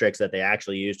the metrics that they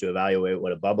actually use to evaluate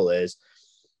what a bubble is,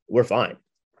 we're fine.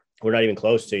 We're not even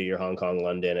close to your Hong Kong,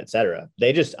 London, et cetera.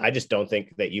 I just don't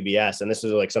think that UBS, and this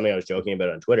is like something I was joking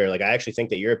about on Twitter. Like, I actually think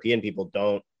that European people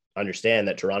don't understand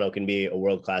that Toronto can be a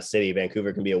world-class city.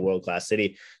 Vancouver can be a world-class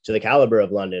city to the caliber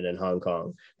of London and Hong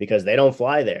Kong, because they don't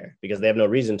fly there because they have no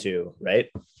reason to. Right.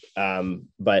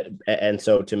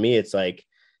 So to me, it's like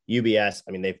UBS,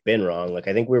 I mean, they've been wrong. Like,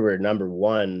 I think we were the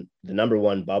number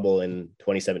one bubble in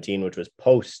 2017, which was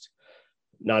post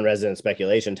non-resident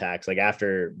speculation tax, like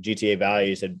after GTA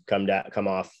values had come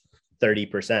off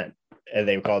 30%, and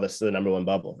they call this the number one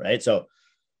bubble, right? So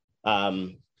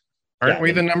aren't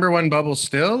we the number one bubble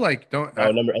still? Like,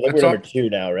 I think we're number two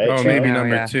now, right? Oh, maybe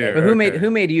number two. But who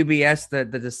made UBS the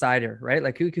decider, right?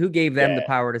 Like who gave them the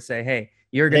power to say, hey,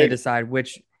 you're going to decide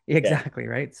which exactly,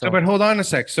 right? So but hold on a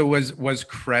sec. So was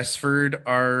Crestford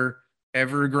our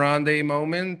Evergrande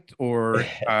moment, or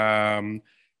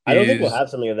I don't think we'll have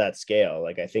something of that scale.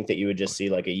 Like, I think that you would just see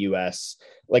like a US,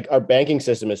 like our banking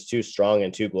system is too strong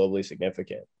and too globally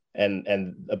significant,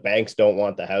 and the banks don't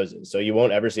want the houses. So you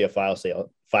won't ever see a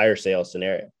fire sale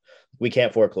scenario. We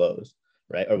can't foreclose,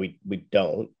 right? Or we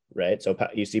don't, right? So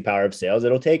you see power of sales.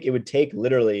 It would take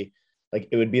literally, like,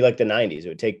 it would be like the 90s. It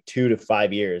would take 2 to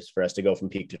 5 years for us to go from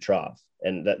peak to trough.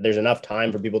 And there's enough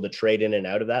time for people to trade in and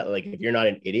out of that. Like, if you're not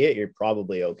an idiot, you're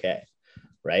probably okay.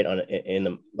 Right. On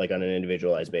an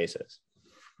individualized basis.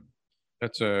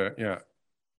 That's an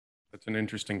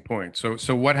interesting point.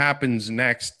 So what happens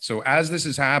next? So as this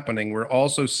is happening, we're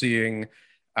also seeing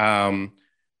a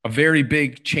very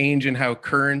big change in how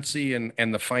currency and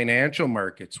the financial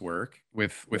markets work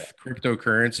with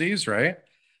cryptocurrencies, right?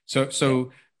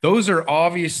 So those are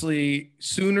obviously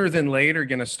sooner than later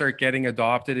going to start getting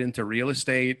adopted into real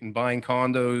estate and buying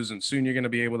condos, and soon you're going to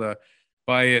be able to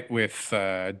buy it with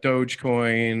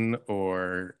Dogecoin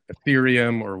or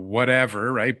Ethereum or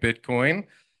whatever, right? Bitcoin.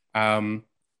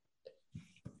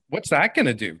 What's that going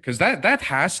to do? Because that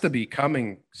has to be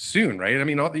coming soon, right? I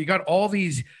mean, you got all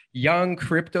these young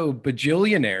crypto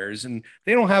bajillionaires, and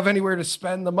they don't have anywhere to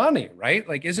spend the money, right?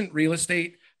 Like, isn't real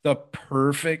estate the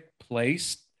perfect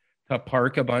place to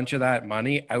park a bunch of that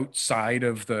money outside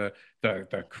of the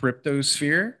crypto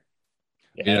sphere?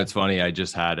 Yeah. It's funny. I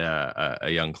just had a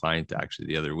young client actually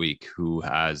the other week who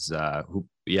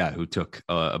took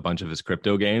a bunch of his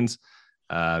crypto gains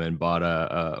and bought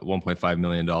a $1.5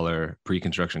 million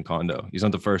pre-construction condo. He's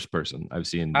not the first person I've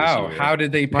seen. How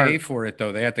did they pay for it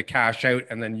though? They had to cash out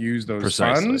and then use those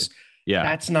funds. Yeah,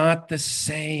 that's not the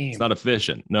same. It's not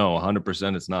efficient. No,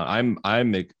 100%. It's not.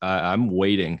 I'm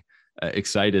waiting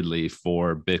excitedly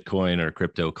for Bitcoin or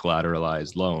crypto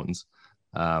collateralized loans.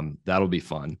 That'll be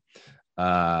fun.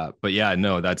 But yeah,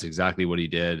 no, that's exactly what he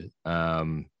did.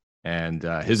 And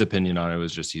his opinion on it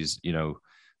was just he's,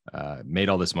 made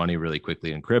all this money really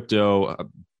quickly in crypto,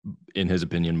 in his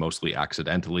opinion, mostly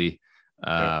accidentally,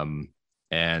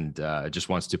 and just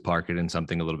wants to park it in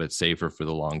something a little bit safer for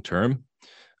the long term,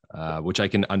 which I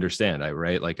can understand. I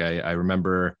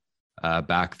remember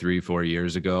back 3-4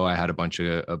 years ago, I had a bunch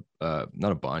of,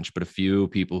 not a bunch, but a few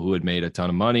people who had made a ton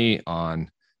of money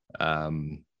on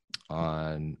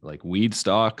like weed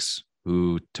stocks,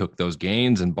 who took those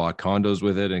gains and bought condos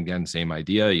with it. And again, same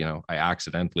idea. I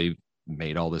accidentally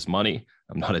made all this money.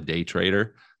 I'm not a day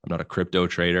trader. I'm not a crypto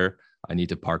trader. I need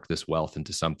to park this wealth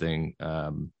into something,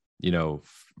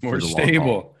 more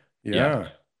stable. Yeah.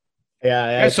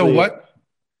 Actually, so what?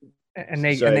 And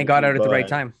they got out at the right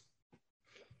time.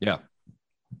 Yeah.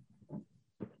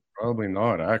 Probably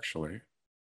not, actually.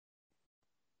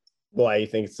 Why you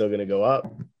think it's still going to go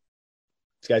up?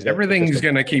 Everything's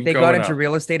going to keep going. They got into up.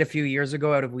 real estate a few years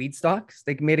ago out of weed stocks.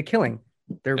 They made a killing.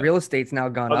 Their real estate's now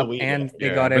gone up, and they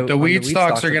got out. But the weed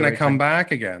stocks are going to come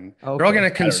back again. Okay. They're all going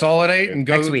to consolidate and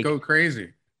go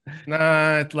crazy.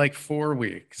 Nah, like 4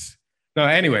 weeks. No,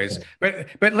 anyways, but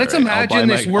let's imagine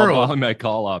this world. I'll buy my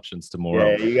call options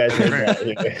tomorrow. Yeah, you guys heard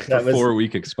that. That was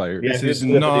 4-week expiry. This is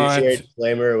not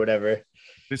disclaimer or whatever.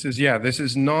 This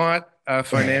is not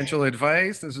financial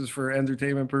advice. This is for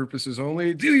entertainment purposes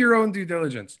only. Do your own due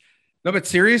diligence. No, but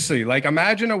seriously, like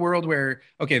imagine a world where,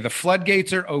 okay, the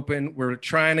floodgates are open. We're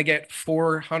trying to get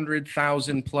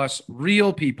 400,000 plus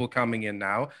real people coming in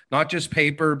now, not just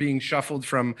paper being shuffled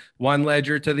from one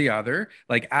ledger to the other,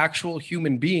 like actual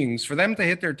human beings. For them to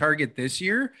hit their target this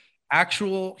year,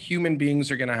 actual human beings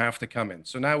are going to have to come in.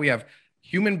 So now we have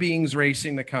human beings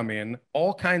racing to come in,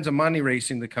 all kinds of money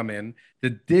racing to come in, the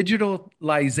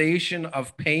digitalization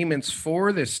of payments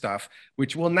for this stuff,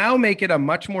 which will now make it a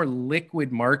much more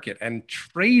liquid market and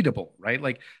tradable, right?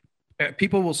 Like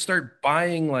people will start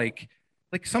buying like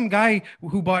some guy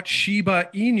who bought Shiba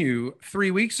Inu 3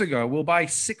 weeks ago will buy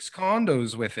 6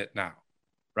 condos with it now,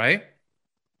 right?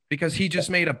 Because he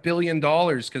just made $1 billion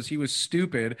because he was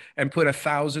stupid and put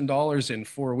 $1,000 in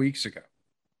 4 weeks ago.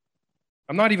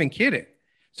 I'm not even kidding.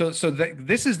 So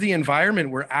this is the environment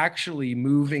we're actually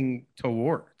moving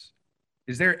towards.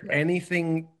 Is there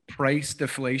anything price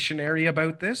deflationary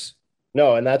about this?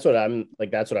 No, and that's what I'm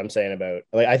saying about.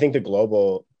 Like, I think the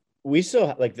global, we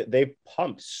still like they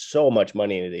pumped so much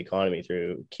money into the economy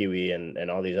through QE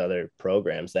and all these other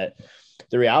programs that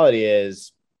the reality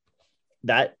is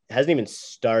that hasn't even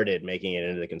started making it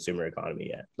into the consumer economy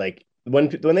yet. Like when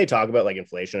they talk about like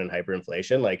inflation and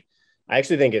hyperinflation, like I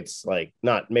actually think it's like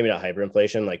maybe not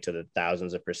hyperinflation, like to the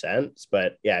thousands of percents,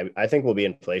 but yeah, I think we'll be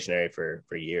inflationary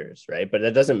for years. Right. But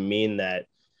that doesn't mean that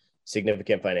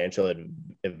significant financial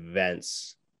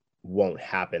events won't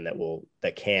happen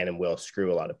that can and will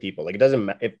screw a lot of people. Like it doesn't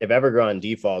if Evergrande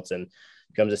defaults and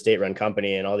becomes a state-run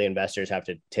company and all the investors have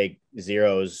to take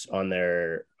zeros on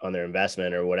their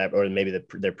investment or whatever, or maybe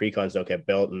their pre-cons don't get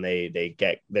built and they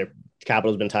get their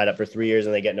capital's been tied up for 3 years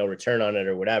and they get no return on it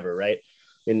or whatever. Right.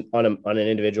 On an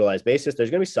individualized basis,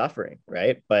 there's going to be suffering,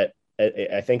 right? But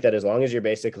I think that as long as you're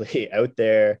basically out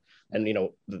there, and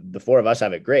the 4 of us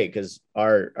have it great because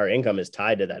our income is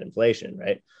tied to that inflation,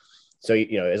 right? So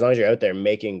as long as you're out there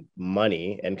making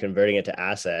money and converting it to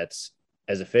assets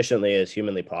as efficiently as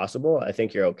humanly possible, I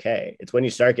think you're okay. It's when you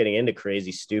start getting into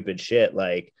crazy, stupid shit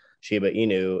like Shiba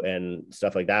Inu and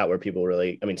stuff like that, where people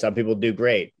really, I mean, some people do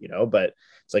great, but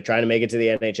it's like trying to make it to the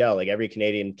NHL. Like every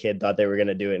Canadian kid thought they were going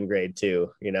to do it in grade 2,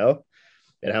 and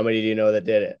how many do you know that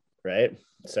did it? Right.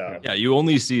 So yeah, you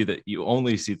only see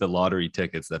the lottery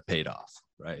tickets that paid off.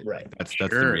 Right. Right. Like that's the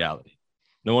reality.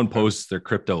 No one posts their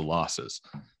crypto losses.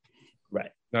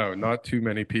 Right. No, not too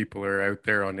many people are out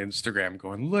there on Instagram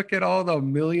going, look at all the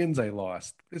millions I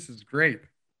lost. This is great.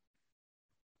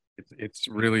 It's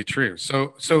really true.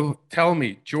 So tell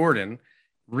me, Jordan,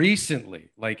 recently,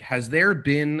 like, has there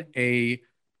been a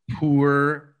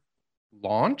poor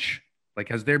launch? Like,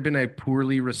 has there been a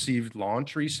poorly received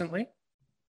launch recently?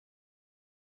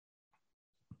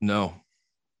 No,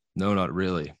 not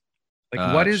really.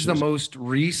 Like, what is the most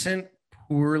recent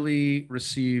poorly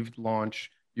received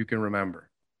launch you can remember?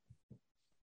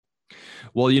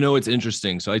 Well, it's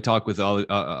interesting. So I talk with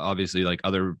obviously like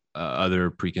other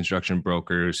pre-construction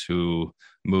brokers who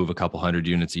move a couple hundred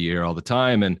units a year all the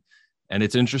time. And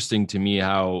it's interesting to me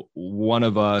how one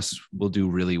of us will do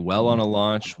really well on a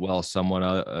launch while someone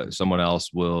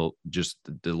else will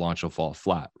the launch will fall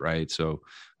flat. Right. So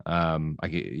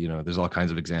there's all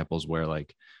kinds of examples where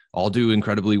like I'll do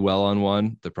incredibly well on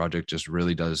one. The project just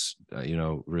really does,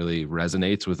 really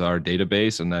resonates with our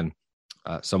database. And then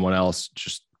someone else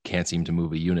just can't seem to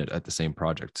move a unit at the same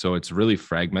project. So it's really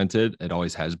fragmented. It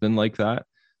always has been like that.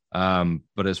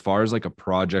 But as far as like a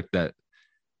project that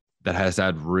has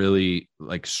had really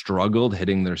like struggled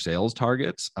hitting their sales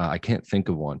targets, I can't think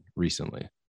of one recently.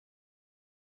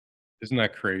 Isn't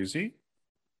that crazy?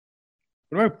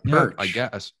 What about Perch? Yeah, I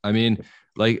guess. I mean,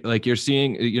 like you're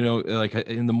seeing, like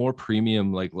in the more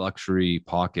premium, like luxury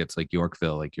pockets, like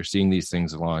Yorkville, like you're seeing these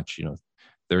things launch,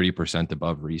 30%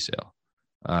 above resale.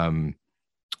 And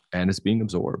it's being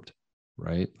absorbed,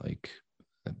 right? Like,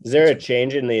 is there a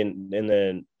change in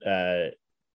the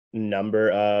number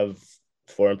of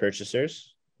foreign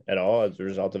purchasers at all as a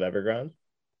result of Evergrande?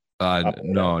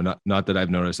 No, not that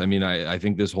I've noticed. I mean, I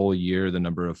think this whole year, the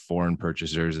number of foreign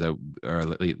purchasers that,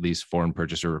 or at least foreign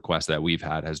purchaser requests that we've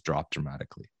had has dropped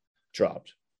dramatically.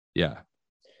 Dropped. Yeah.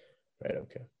 Right.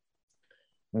 Okay.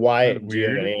 Why? Do you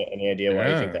have any idea why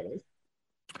you think that is?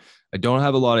 I don't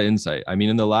have a lot of insight. I mean,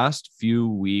 in the last few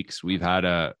weeks, we've had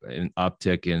an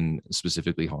uptick in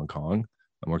specifically Hong Kong.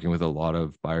 I'm working with a lot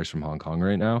of buyers from Hong Kong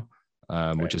right now,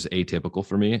 which is atypical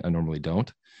for me. I normally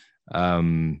don't.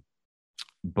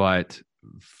 But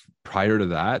prior to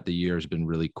that, the year has been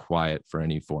really quiet for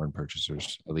any foreign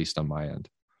purchasers, at least on my end.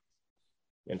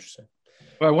 Interesting.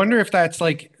 Well, I wonder if that's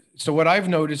like, so what I've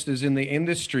noticed is in the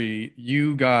industry,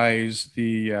 you guys,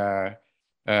 the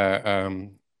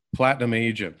platinum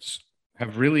agents,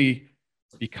 have really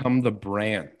become the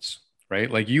brands,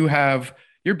 right? Like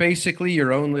you're basically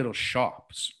your own little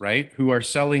shops, right? Who are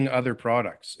selling other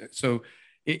products. So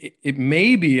it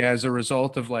may be as a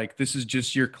result of like, this is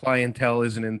just your clientele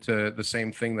isn't into the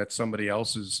same thing that somebody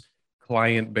else's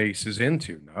client base is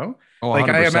into. No, like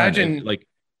 100%. I imagine like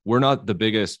we're not the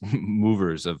biggest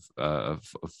movers of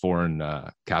foreign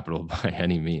capital by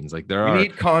any means. Like there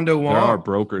are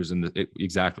brokers in the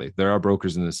there are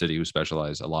brokers in the city who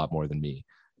specialize a lot more than me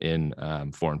in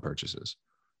foreign purchases.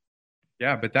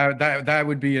 Yeah, but that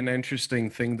would be an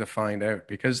interesting thing to find out,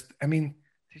 because I mean,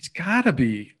 there's gotta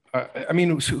be. I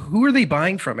mean, who are they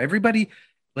buying from? Everybody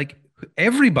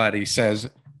says,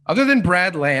 other than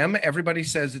Brad Lamb, everybody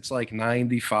says it's like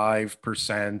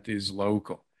 95% is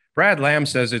local. Brad Lamb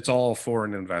says it's all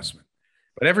foreign investment,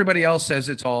 but everybody else says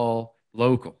it's all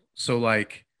local. So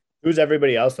like, who's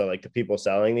everybody else though? Like the people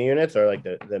selling the units, or like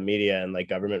the media and like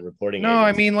government reporting? No,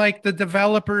 agents? I mean like the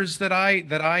developers that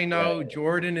I know. Right.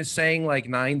 Jordan is saying like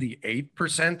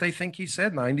 98%. I think he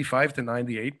said 95 to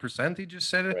 98%. He just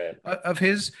said it of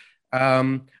his.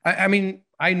 I mean,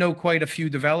 I know quite a few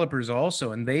developers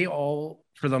also, and they all,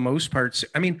 for the most part,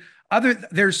 I mean,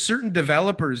 there's certain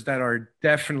developers that are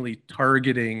definitely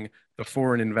targeting the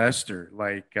foreign investor,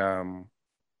 like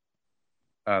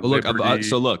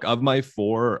of my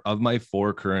four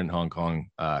current Hong Kong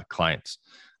clients,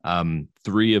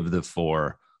 3 of the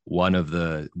 4, one of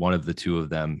the 2 of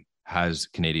them has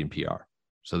Canadian PR,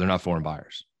 so they're not foreign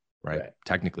buyers, right?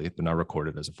 Technically, they're not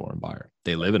recorded as a foreign buyer.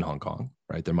 They live in Hong Kong,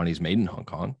 right? Their money's made in Hong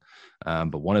Kong,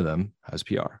 but one of them has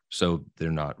PR, so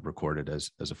they're not recorded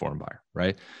as a foreign buyer,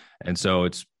 right? And so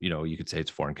it's, you could say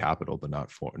it's foreign capital, but not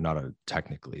a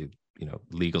technically,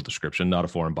 legal description, not a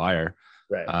foreign buyer.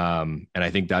 Right. And I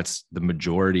think that's the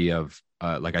majority of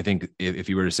like, I think if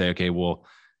you were to say, okay, well,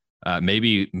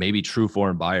 maybe true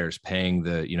foreign buyers paying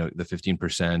the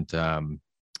 15%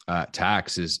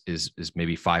 tax is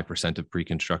maybe 5% of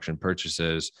pre-construction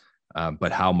purchases,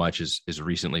 but how much is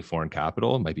recently foreign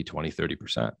capital? It might be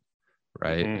 20-30%.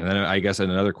 Right. Mm-hmm. And then I guess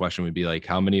another question would be like,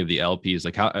 how many of the LPs,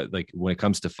 like when it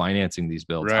comes to financing these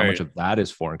builds, how much of that is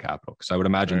foreign capital? Because I would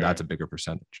imagine that's a bigger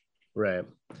percentage. Right.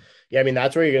 Yeah. I mean,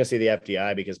 that's where you're going to see the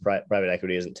FDI, because private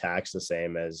equity isn't taxed the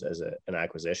same as an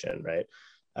acquisition. Right.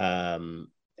 And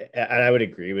I would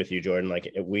agree with you, Jordan. Like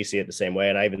we see it the same way.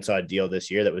 And I even saw a deal this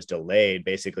year that was delayed.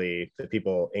 Basically, the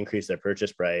people increased their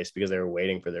purchase price because they were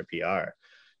waiting for their PR.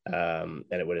 And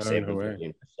it would have saved them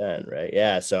 15%, right?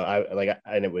 Yeah. So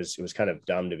and it was kind of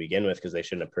dumb to begin with, because they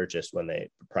shouldn't have purchased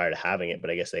prior to having it, but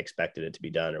I guess they expected it to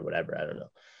be done or whatever. I don't know.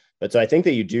 But so I think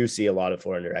that you do see a lot of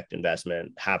foreign direct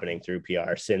investment happening through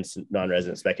PR since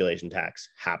non-resident speculation tax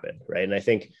happened, right? And I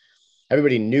think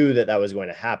everybody knew that was going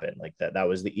to happen. Like that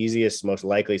was the easiest, most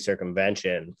likely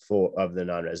circumvention of the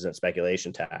non-resident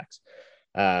speculation tax.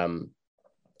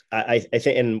 I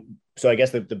think, and so I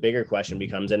guess the bigger question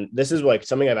becomes, and this is like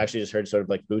something I've actually just heard sort of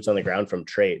like boots on the ground from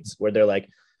trades, where they're like,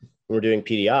 when we're doing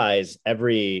PDIs,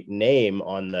 every name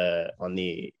on the,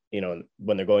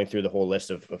 when they're going through the whole list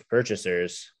of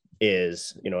purchasers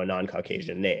is, a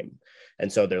non-Caucasian name.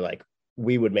 And so they're like,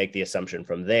 we would make the assumption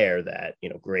from there that, you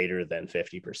know, greater than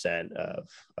 50% of,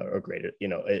 or greater, you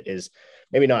know, is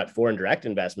maybe not foreign direct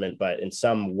investment, but in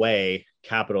some way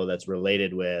capital that's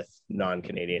related with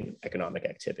non-Canadian economic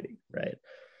activity, right?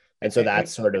 And so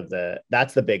that's sort of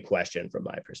that's the big question from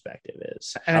my perspective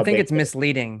is. And I think it's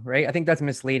misleading, right? I think that's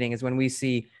misleading is when we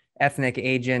see ethnic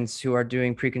agents who are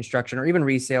doing pre-construction or even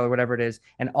resale or whatever it is,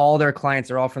 and all their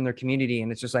clients are all from their community.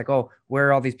 And it's just like, oh, where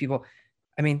are all these people?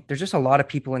 I mean, there's just a lot of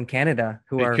people in Canada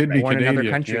who are born in other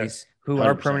countries, who 100%.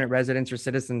 Are permanent residents or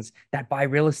citizens that buy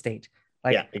real estate.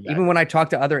 Like exactly. Even when I talk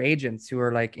to other agents who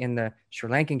are like in the Sri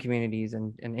Lankan communities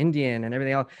and Indian and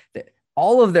everything else,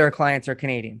 all of their clients are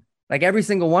Canadian, like every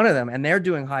single one of them. And they're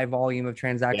doing high volume of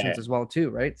transactions as well too.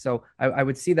 Right. So I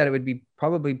would see that it would be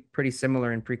probably pretty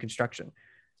similar in pre-construction.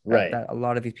 That a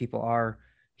lot of these people are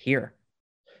here.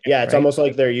 Yeah, it's almost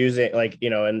like they're using, like, you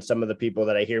know, and some of the people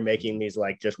that I hear making these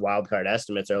like just wildcard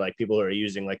estimates are like people who are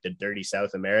using like the dirty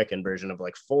South American version of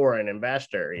like foreign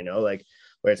investor, you know, like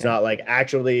where it's not like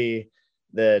actually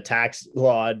the tax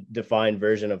law defined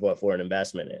version of what foreign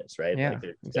investment is, right? Yeah, like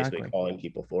they're basically calling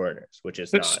people foreigners, which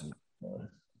is not.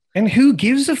 And who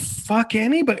gives a fuck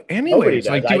anybody? Anyways,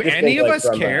 like, do any of us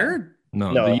care?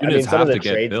 No, the units have to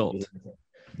get built.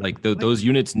 Like those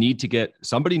units need to get,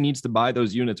 somebody needs to buy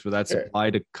those units for that supply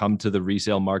to come to the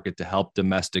resale market to help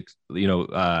domestic, you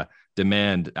know,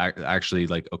 demand actually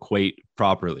like equate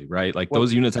properly, right? Like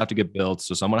those units have to get built.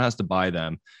 So someone has to buy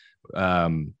them.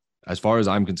 As far as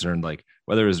I'm concerned, like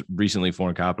whether it's recently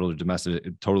foreign capital or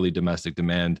totally domestic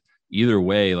demand, either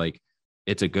way, like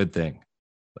it's a good thing.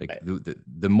 Like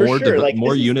the more,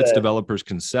 more units developers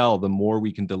can sell, the more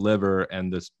we can deliver,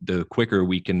 and the quicker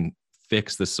we can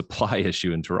fix the supply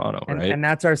issue in Toronto, right? And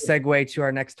that's our segue to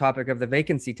our next topic of the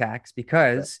vacancy tax,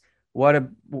 because what a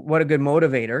good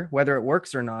motivator, whether it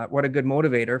works or not, what a good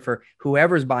motivator for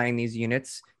whoever's buying these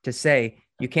units to say,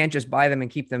 you can't just buy them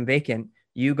and keep them vacant.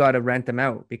 You got to rent them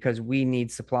out because we need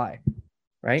supply,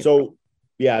 right? So,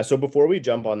 yeah. So before we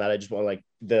jump on that, I just want like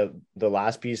the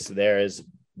last piece there is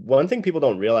one thing people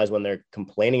don't realize when they're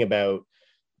complaining about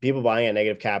people buying at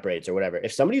negative cap rates or whatever.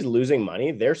 If somebody's losing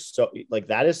money, they're so like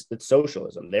it's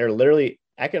socialism. They're literally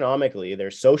economically,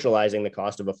 they're socializing the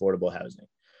cost of affordable housing,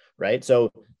 right?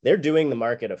 So they're doing the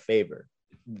market a favor.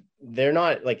 They're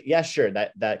not like, yeah, sure,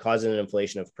 that causes an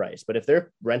inflation of price. But if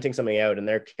they're renting something out and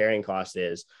their carrying cost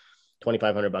is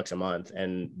 $2,500 a month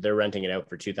and they're renting it out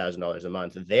for $2,000 a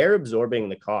month, they're absorbing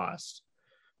the cost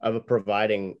of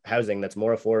providing housing that's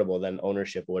more affordable than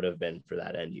ownership would have been for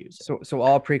that end user. So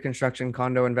all pre-construction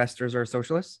condo investors are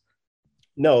socialists?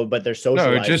 No, but they're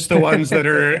socialized. No, just the ones that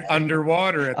are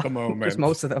underwater at the moment. Just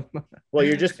most of them. Well,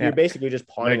 you're basically just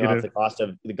pawning off the cost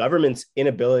of the government's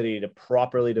inability to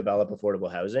properly develop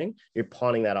affordable housing. You're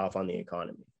pawning that off on the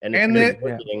economy, and it's been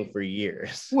working for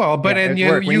years. Well, but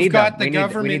you've got the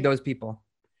government. We need those people.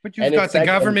 But you've got the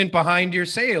government behind your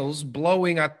sales,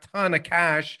 blowing a ton of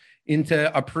cash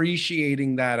into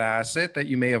appreciating that asset that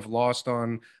you may have lost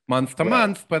on month to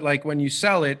month. But like when you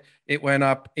sell it, it went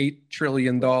up $8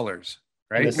 trillion,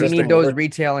 right? We need those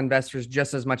retail investors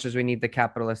just as much as we need the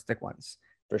capitalistic ones.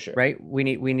 For sure. Right. We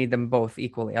need them both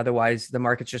equally. Otherwise, the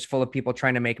market's just full of people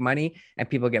trying to make money and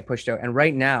people get pushed out. And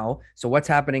right now, so what's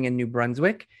happening in New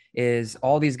Brunswick is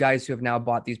all these guys who have now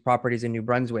bought these properties in New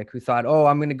Brunswick who thought, oh,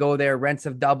 I'm going to go there. Rents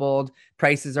have doubled.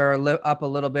 Prices are up a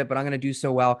little bit, but I'm going to do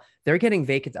so well. They're getting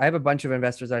vacant. I have a bunch of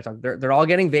investors that I talk. They're all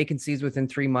getting vacancies within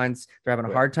 3 months. They're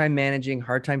having a hard time managing,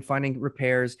 hard time finding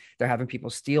repairs. They're having people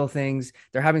steal things.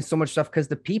 They're having so much stuff because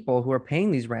the people who are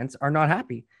paying these rents are not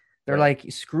happy. They're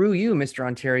like, screw you, Mr.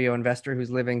 Ontario investor who's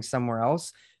living somewhere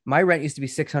else. My rent used to be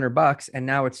 $600 and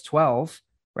now it's 12,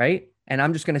 right? And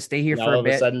I'm just going to stay here for a bit. All of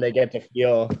a sudden they get to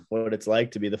feel what it's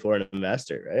like to be the foreign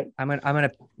investor, right? I'm going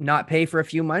to not pay for a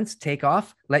few months, take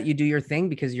off, let you do your thing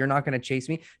because you're not going to chase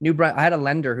me. I had a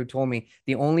lender who told me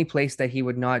the only place that he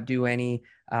would not do any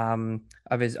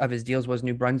of his deals was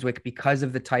New Brunswick because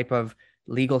of the type of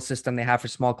legal system they have for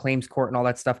small claims court and all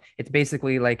that stuff. It's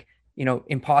basically like, you know,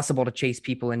 impossible to chase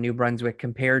people in New Brunswick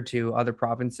compared to other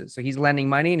provinces. So he's lending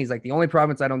money and he's like, the only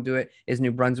province I don't do it is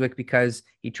New Brunswick because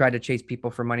he tried to chase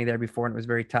people for money there before and it was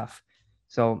very tough.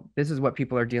 So this is what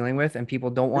people are dealing with and people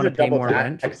don't want to pay more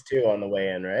rent. Tax too on the way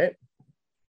in, right?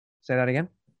 Say that again.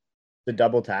 The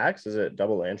double tax, is it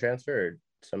double land transfer or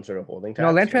some sort of holding tax?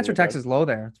 No, land transfer tax is low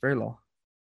there. It's very low.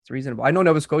 It's reasonable. I know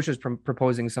Nova Scotia is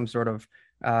proposing some sort of,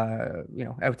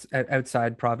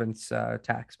 outside province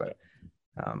tax, but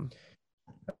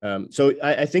so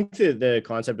I think the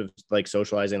concept of like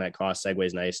socializing that cost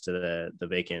segues nice to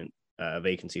the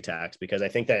vacancy tax, because I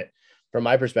think that from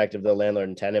my perspective, the landlord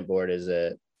and tenant board is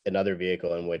another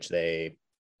vehicle in which they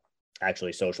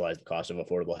actually socialize the cost of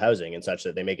affordable housing and such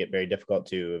that they make it very difficult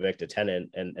to evict a tenant,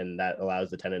 and that allows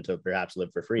the tenant to perhaps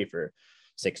live for free for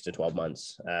 6 to 12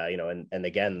 months. And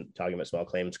again, talking about small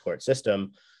claims court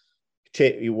system,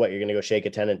 what you're going to go shake a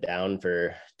tenant down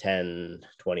for 10,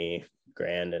 20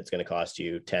 grand, and it's going to cost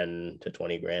you 10 to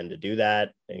 20 grand to do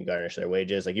that and garnish their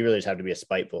wages. Like, you really just have to be a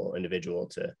spiteful individual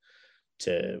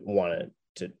to want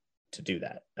to do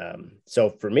that. So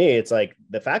for me, it's like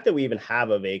the fact that we even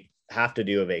have to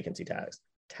do a vacancy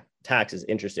tax is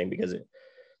interesting, because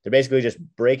they're basically just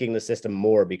breaking the system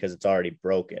more because it's already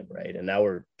broken, right? And now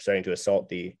we're starting to assault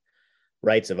the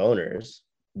rights of owners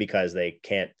because they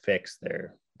can't fix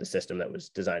the system that was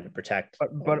designed to protect.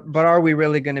 But are we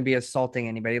really going to be assaulting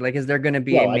anybody? Like, is there going to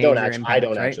be a major impact? I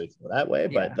don't actually feel that way,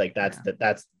 but that's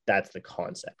the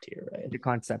concept here, right? The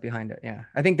concept behind it. Yeah.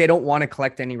 I think they don't want to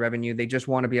collect any revenue. They just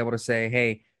want to be able to say,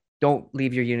 hey, don't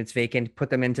leave your units vacant, put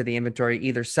them into the inventory,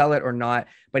 either sell it or not.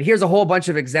 But here's a whole bunch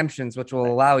of exemptions, which will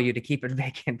allow you to keep it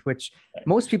vacant, which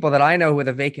most people that I know with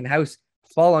a vacant house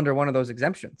fall under one of those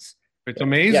exemptions. It's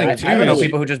amazing too. I know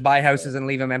people who just buy houses and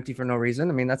leave them empty for no reason.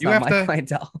 I mean, that's not my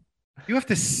clientele. You have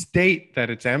to state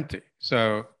that it's empty.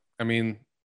 So, I mean,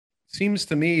 seems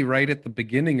to me right at the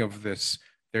beginning of this,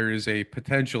 there is a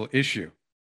potential issue.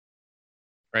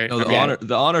 Right. No,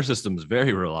 the honor system is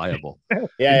very reliable.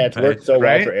 It's worked so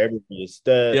well for Airbnbs.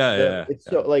 It's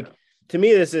so, like, to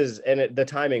me, this is, and the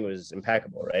timing was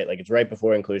impeccable, right? Like, it's right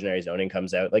before inclusionary zoning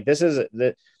comes out. Like, these are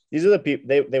the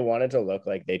people they wanted to look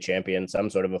like they championed some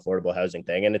sort of affordable housing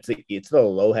thing, and it's the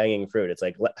low hanging fruit. It's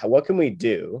like, what can we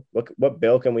do? What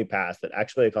bill can we pass that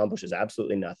actually accomplishes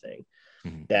absolutely nothing,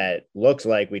 that looks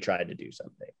like we tried to do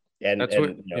something? And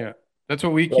that's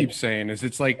what we keep saying. Is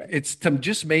it's like, it's to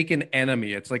just make an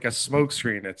enemy. It's like a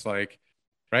smokescreen. It's like,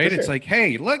 right? Sure. It's like,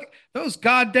 hey, look, those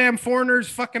goddamn foreigners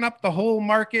fucking up the whole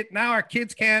market. Now our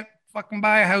kids can't fucking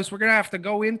buy a house. We're gonna have to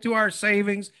go into our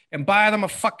savings and buy them a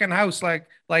fucking house like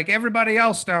everybody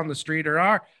else down the street, or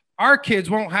our kids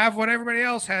won't have what everybody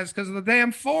else has because of the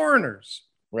damn foreigners.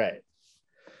 Right.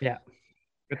 Yeah.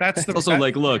 But that's also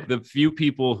like, look, the few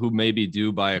people who maybe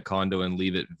do buy a condo and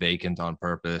leave it vacant on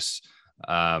purpose,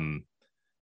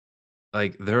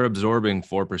 like, they're absorbing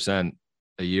 4%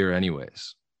 a year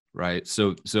anyways, right?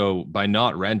 So by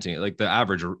not renting it, like, the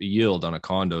average yield on a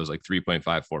condo is like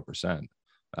 3.54%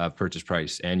 purchase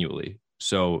price annually.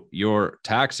 So you're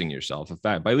taxing yourself. In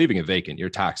fact, by leaving it vacant, you're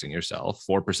taxing yourself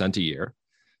 4% a year.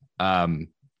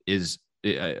 Is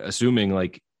assuming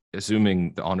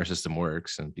the honor system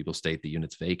works and people state the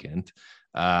unit's vacant,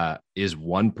 is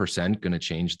 1% going to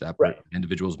change that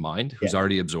individual's mind who's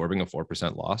already absorbing a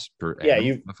 4% loss per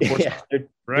annum?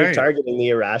 They're targeting the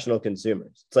irrational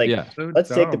consumers. It's like, let's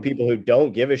take the people who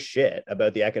don't give a shit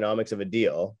about the economics of a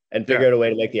deal and figure out a way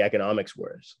to make the economics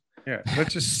worse. Yeah,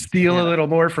 let's just steal a little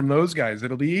more from those guys.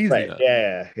 It'll be easy. Right.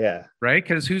 Yeah. Right,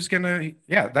 because who's gonna?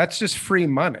 Yeah, that's just free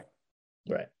money.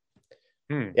 Right.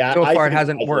 Yeah. So far, it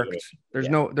hasn't worked. There's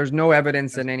no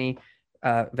evidence in any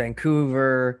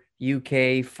Vancouver,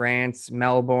 UK, France,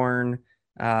 Melbourne.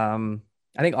 I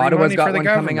think free Ottawa's got one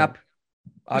coming up.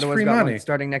 Ottawa's got one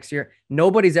starting next year.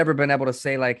 Nobody's ever been able to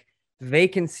say, like,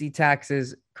 vacancy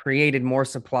taxes created more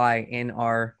supply in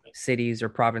our cities or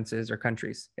provinces or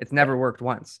countries. It's never worked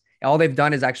once. All they've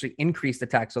done is actually increase the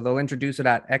tax. So they'll introduce it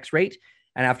at X rate,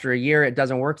 and after a year it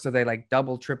doesn't work. So they like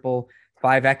double, triple,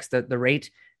 5X the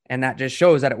rate. And that just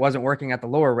shows that it wasn't working at the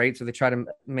lower rate. So they try to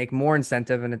make more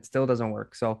incentive and it still doesn't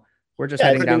work. So we're just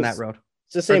heading down that road.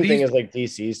 It's the same thing as like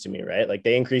DCs to me, right? Like,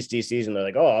 they increase DCs and they're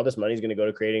like, oh, all this money is going to go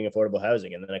to creating affordable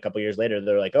housing. And then a couple of years later,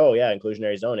 they're like, oh yeah,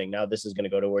 inclusionary zoning. Now this is going to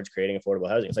go towards creating affordable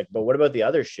housing. It's like, but what about the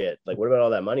other shit? Like, what about all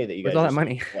that money that you guys? All that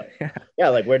money. Yeah.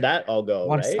 Like, where'd that all go? I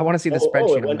want to see the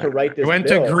spreadsheet. It went to write this. It went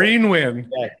to Greenwind.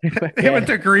 It went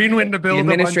to Greenwind to build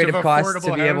the administrative costs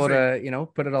to be able to,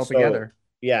 put it all together.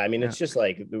 Yeah, I mean, it's just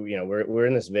like, we're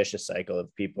in this vicious cycle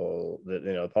of people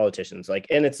that, politicians, like,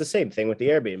 and it's the same thing with the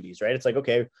Airbnbs, right? It's like,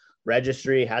 okay,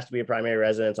 registry has to be a primary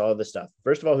residence, all of this stuff.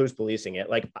 First of all, who's policing it?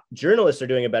 Like, journalists are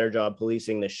doing a better job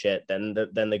policing this shit than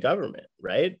the government,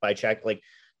 right? By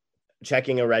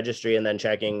checking a registry and then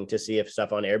checking to see if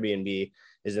stuff on Airbnb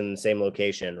is in the same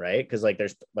location, right? Because like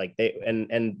there's like and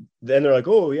then they're like,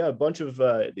 oh yeah, a bunch of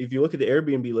if you look at the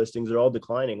Airbnb listings, they're all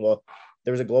declining. Well,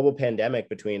 there was a global pandemic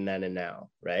between then and now,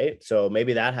 right? So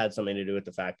maybe that had something to do with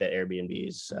the fact that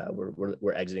Airbnbs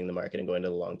were exiting the market and going to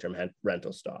the long-term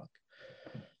rental stock.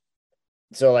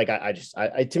 So like, I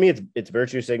to me, it's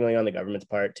virtue signaling on the government's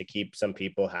part to keep some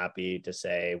people happy, to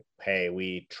say, hey,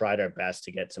 we tried our best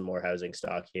to get some more housing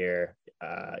stock here.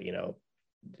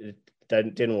 It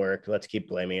didn't work. Let's keep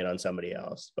blaming it on somebody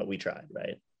else, but we tried,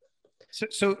 right?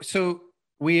 So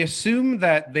we assume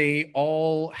that they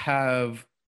all have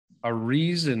a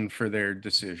reason for their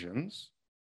decisions,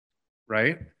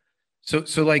 right? So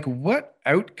like, what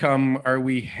outcome are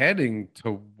we heading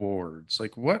towards?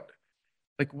 What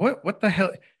the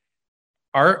hell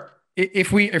are,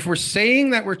 if we're saying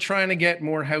that we're trying to get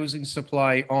more housing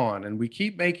supply on, and we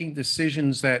keep making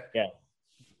decisions that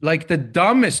like the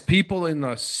dumbest people in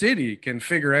the city can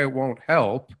figure out won't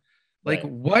help. Like,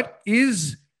 what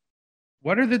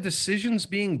are the decisions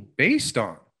being based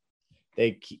on?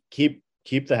 They keep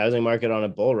the housing market on a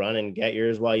bull run and get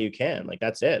yours while you can. Like,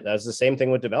 that's it. That's the same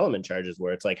thing with development charges,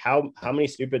 where it's like, how many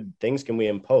stupid things can we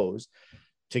impose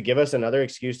to give us another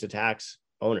excuse to tax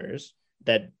owners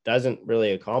that doesn't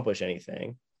really accomplish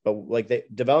anything? But like, the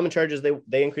development charges,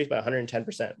 they increased by 110%.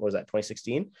 What was that,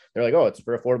 2016? They're like, oh, it's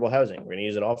for affordable housing. We're going to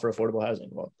use it all for affordable housing.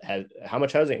 Well, how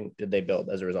much housing did they build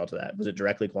as a result of that? Was it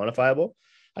directly quantifiable?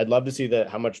 I'd love to see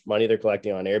how much money they're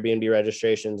collecting on Airbnb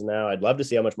registrations now. I'd love to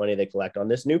see how much money they collect on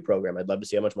this new program. I'd love to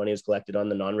see how much money is collected on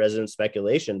the non-resident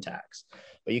speculation tax.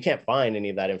 But you can't find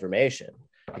any of that information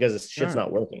because this shit's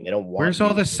not working. They don't want. Where's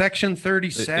all the Section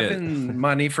 37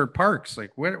 money for parks?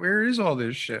 Like, where is all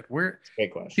this shit? Great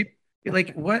question.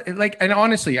 Like, what? Like, and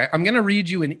honestly, I'm going to read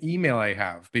you an email I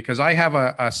have, because I have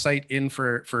a site in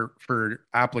for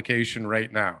application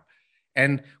right now,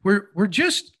 and we're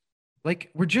just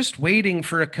waiting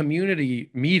for a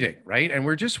community meeting, right? And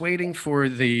we're just waiting for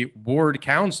the ward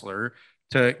counselor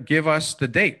to give us the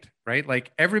date, right?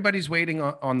 Like, everybody's waiting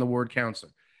on the ward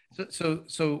counselor.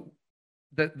 So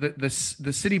the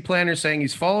city planner saying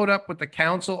he's followed up with the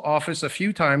council office a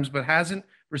few times, but hasn't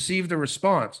received a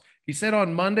response. He said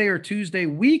on Monday or Tuesday,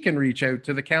 we can reach out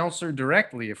to the counselor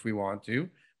directly if we want to,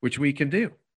 which we can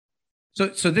do.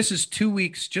 So this is 2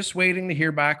 weeks just waiting to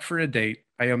hear back for a date.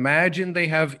 I imagine they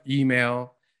have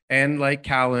email and like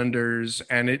calendars,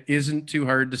 and it isn't too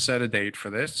hard to set a date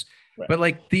for this. Right. But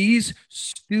like, these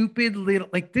stupid little,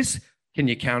 like this, can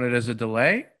you count it as a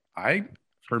delay?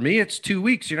 For me, it's 2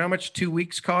 weeks. You know how much 2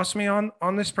 weeks cost me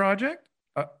on this project?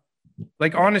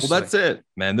 Like, honestly, well, that's it,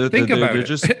 man.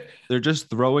 They're just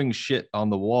throwing shit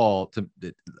on the wall to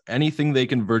anything they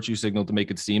can virtue signal to make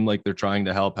it seem like they're trying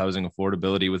to help housing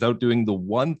affordability without doing the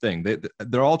one thing.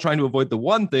 They're all trying to avoid the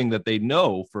one thing that they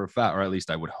know for a fact, or at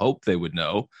least I would hope they would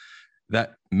know,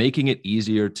 that making it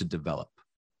easier to develop.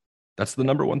 That's the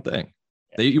number one thing.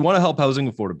 You want to help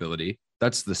housing affordability.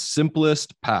 That's the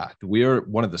simplest path. We are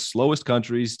one of the slowest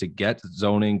countries to get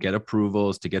zoning, get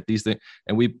approvals, to get these things.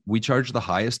 And we charge the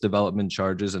highest development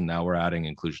charges, and now we're adding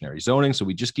inclusionary zoning. So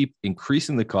we just keep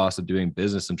increasing the cost of doing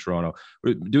business in Toronto.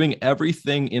 We're doing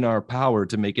everything in our power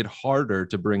to make it harder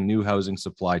to bring new housing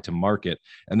supply to market.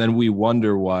 And then we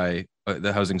wonder why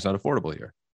the housing's not affordable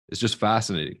here. It's just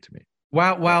fascinating to me.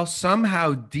 While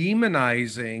somehow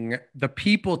demonizing the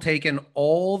people taking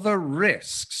all the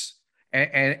risks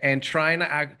and trying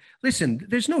to act. Listen,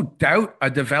 there's no doubt a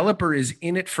developer is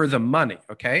in it for the money,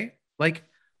 okay? Like,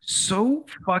 so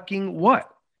fucking what?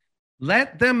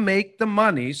 Let them make the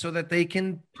money so that they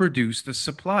can produce the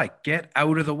supply. Get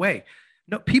out of the way.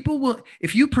 No, people will,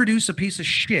 if you produce a piece of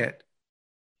shit,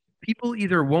 people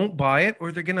either won't buy it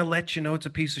or they're going to let you know it's a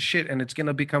piece of shit and it's going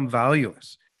to become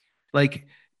valueless. Like,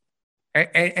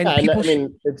 people, I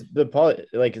mean,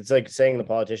 it's like saying the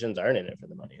politicians aren't in it for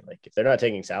the money. Like, if they're not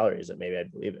taking salaries, then maybe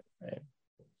I'd believe it. Right?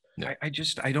 No.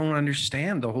 I don't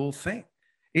understand the whole thing.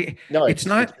 It's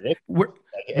not.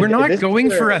 We're not going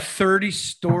for a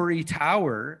 30-story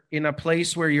tower in a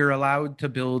place where you're allowed to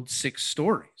build 6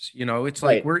 stories. You know, it's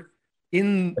like we're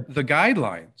in the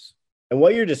guidelines. And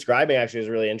what you're describing actually is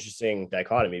a really interesting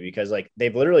dichotomy, because like,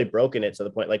 they've literally broken it to the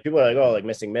point, like, people are like, oh, like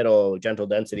missing middle, gentle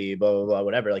density, blah, blah, blah,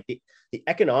 whatever. Like, the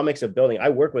economics of building, I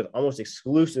work with almost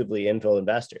exclusively infill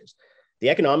investors. The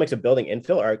economics of building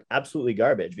infill are absolutely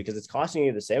garbage, because it's costing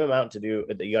you the same amount to do,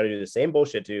 you got to do the same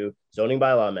bullshit to zoning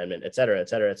bylaw amendment, et cetera, et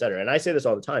cetera, et cetera. And I say this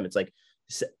all the time. It's like,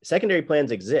 secondary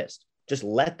plans exist. Just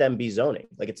let them be zoning.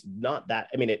 Like, it's not that,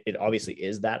 I mean, it obviously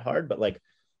is that hard, but like,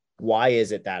 why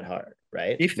is it that hard?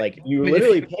 Right? You're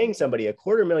literally paying somebody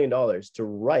 $250,000 to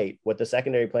write what the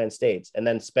secondary plan states, and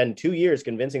then spend 2 years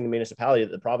convincing the municipality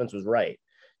that the province was right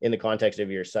in the context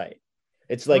of your site.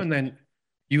 It's like, and then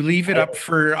you leave it up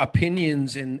for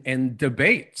opinions and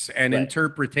debates and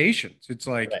interpretations. It's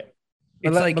like,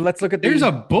 but let's look at there's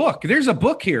a book. There's a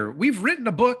book here. We've written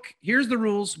a book. Here's the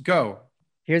rules. Go.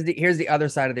 Here's the other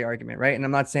side of the argument, right? And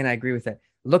I'm not saying I agree with it.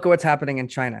 Look at what's happening in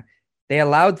China. They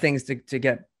allowed things to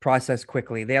get processed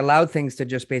quickly. They allowed things to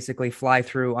just basically fly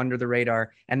through under the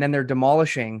radar, and then they're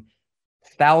demolishing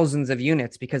thousands of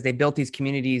units because they built these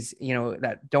communities,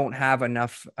 that don't have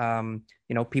enough,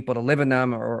 people to live in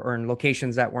them or in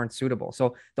locations that weren't suitable.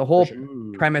 So the whole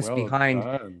premise behind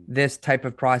this type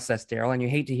of process, Daryl, and you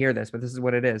hate to hear this, but this is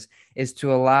what it is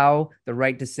to allow the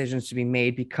right decisions to be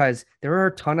made, because there are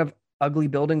a ton of ugly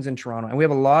buildings in Toronto and we have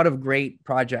a lot of great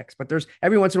projects, but there's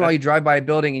every once in a while you drive by a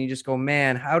building and you just go,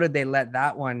 man, how did they let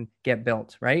that one get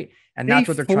built? Right. And that's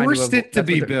what they're trying to avoid. It to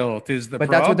be built is the problem.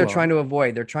 But that's what they're trying to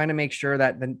avoid. They're trying to make sure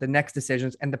that the next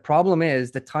decisions, and the problem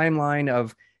is the timeline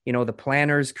of, the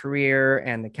planner's career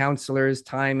and the counselor's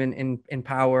time in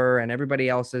power and everybody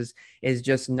else's is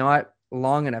just not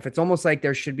long enough. It's almost like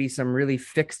there should be some really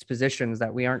fixed positions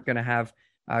that we aren't going to have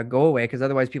go away, because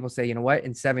otherwise people say, you know what,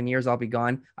 in 7 years I'll be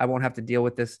gone. I won't have to deal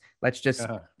with this. Let's just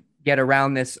get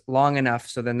around this long enough,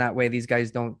 so then that way these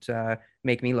guys don't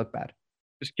make me look bad.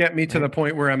 Just get me to the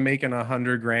point where I'm making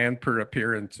 $100,000 per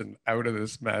appearance and out of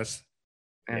this mess.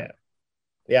 Yeah.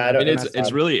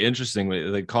 It's really interesting.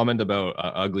 The comment about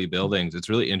ugly buildings. It's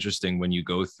really interesting when you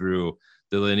go through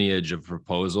the lineage of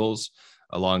proposals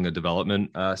along a development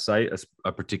site,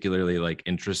 a particularly like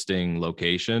interesting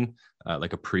location,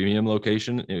 like a premium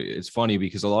location. It's funny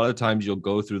because a lot of times you'll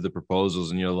go through the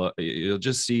proposals and you'll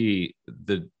just see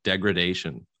the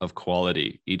degradation of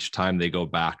quality each time they go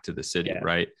back to the city,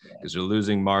 right? Because they're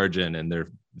losing margin and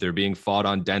they're being fought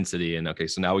on density. And okay,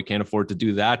 so now we can't afford to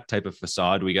do that type of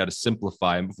facade. We got to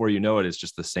simplify. And before you know it, it's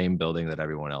just the same building that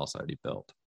everyone else already built.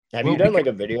 Have you done like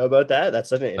a video about that? That's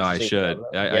such an interesting.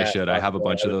 I should. I have a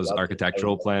bunch of those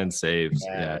architectural plans saved.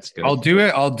 Yeah, it's good. I'll do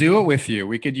it with you.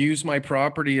 We could use my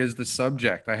property as the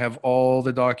subject. I have all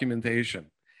the documentation.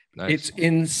 Nice. It's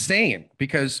insane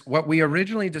because what we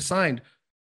originally designed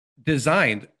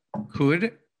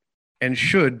could and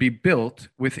should be built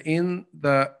within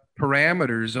the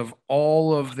parameters of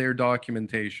all of their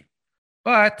documentation.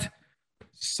 But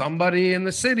somebody in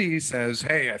the city says,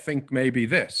 hey, I think maybe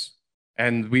this.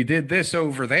 And we did this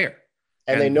over there.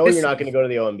 And they know you're not going to go to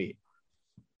the OMB.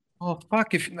 Oh,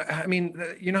 fuck. If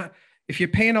you're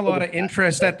paying a lot of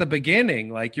interest at the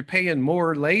beginning, like you're paying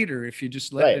more later if you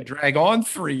just let it drag on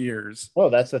 3 years.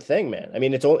 Well, that's the thing, man. I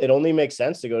mean, it only makes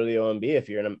sense to go to the OMB if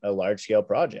you're in a large scale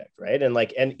project, right?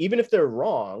 And even if they're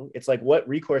wrong, it's like, what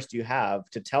recourse do you have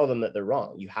to tell them that they're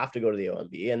wrong? You have to go to the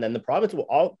OMB, and then the province will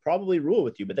all probably rule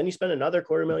with you, but then you spend another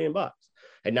 $250,000.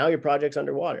 And now your project's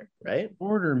underwater, right?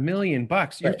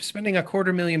 $250,000. You're spending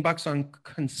 $250,000 on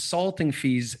consulting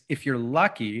fees if you're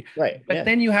lucky. Right. But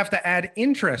then you have to add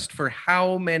interest for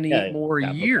how many more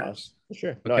years? Costs. For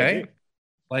sure. Okay.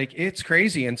 Like it's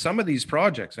crazy. And some of these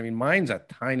projects, I mean, mine's a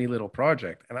tiny little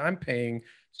project and I'm paying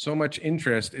so much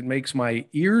interest, it makes my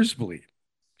ears bleed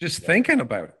just thinking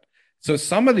about it. So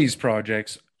some of these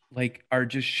projects are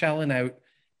just shelling out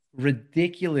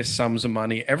ridiculous sums of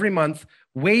money every month,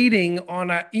 waiting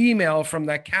on an email from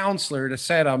the counselor to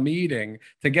set a meeting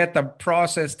to get the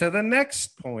process to the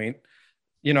next point,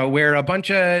 where a bunch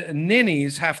of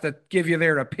ninnies have to give you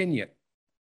their opinion.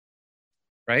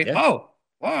 Right? Yeah. Oh,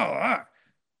 well, I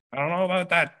don't know about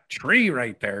that tree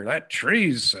right there. That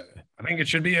tree's, I think it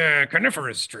should be a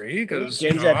coniferous tree because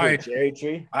cherry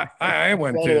tree. I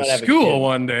went to school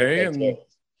one day and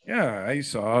I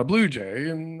saw a blue jay,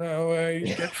 and now I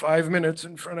get 5 minutes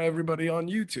in front of everybody on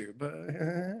YouTube.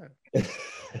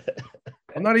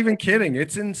 I'm not even kidding.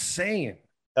 It's insane.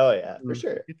 Oh, yeah, for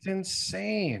sure. It's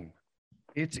insane.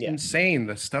 It's insane,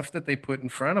 the stuff that they put in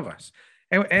front of us.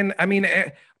 And I mean,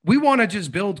 we want to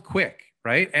just build quick,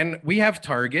 right? And we have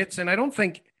targets, and I don't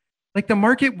think, the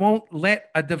market won't let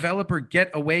a developer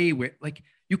get away with,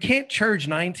 you can't charge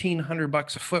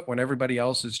 $1,900 a foot when everybody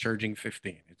else is charging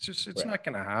 $15. It's not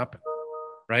going to happen.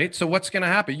 Right. So what's going to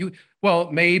happen?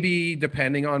 Maybe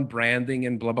depending on branding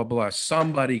and blah, blah, blah,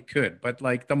 somebody could, but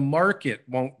the market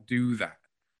won't do that.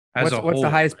 What's the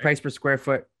highest price per square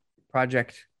foot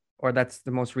project, or that's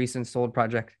the most recent sold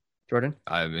project, Jordan?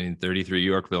 I mean, 33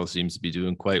 Yorkville seems to be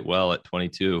doing quite well at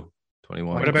 22,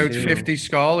 21. What about 50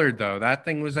 Scholar though? That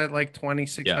thing was at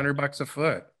 $2,600 a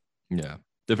foot. Yeah.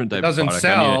 Different type it doesn't of product.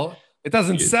 sell. It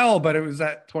doesn't sell, but it was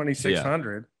at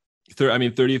 2,600. I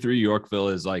mean, 33 Yorkville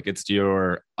is it's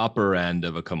your upper end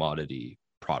of a commodity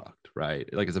product, right?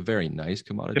 It's a very nice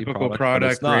commodity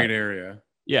product, great area.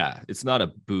 Yeah, it's not a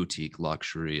boutique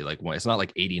luxury. It's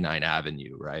not 89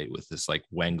 Avenue, right? With this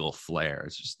Wengel flair.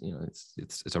 It's just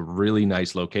it's a really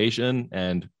nice location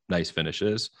and nice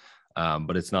finishes,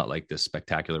 but it's not this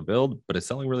spectacular build. But it's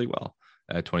selling really well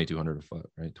at 2,200 a foot,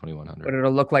 right? 2,100. But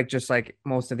it'll look just like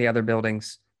most of the other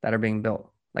buildings that are being built.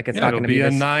 It's not going to be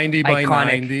a 90 by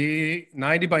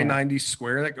 90 by 90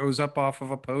 square that goes up off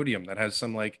of a podium that has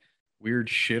some weird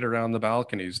shit around the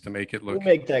balconies to make it look. We'll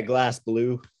make that glass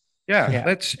blue. Yeah,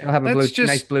 It'll have a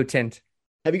nice blue tint.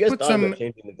 Have you guys thought about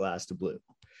changing the glass to blue?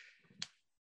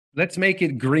 Let's make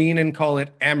it green and call it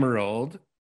emerald.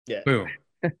 Yeah. Boom.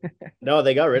 No,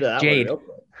 they got rid of that Jade. one.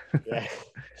 Yeah.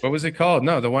 What was it called?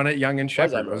 No, the one at Young and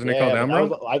Shepherd. Wasn't it called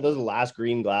Emerald? That was the last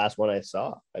green glass one I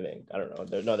saw, I think. I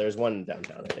don't know. There's one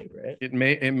downtown, I think, right? It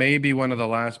may be one of the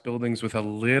last buildings with a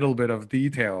little bit of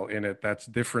detail in it that's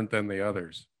different than the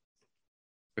others.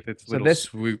 With its little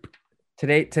swoop.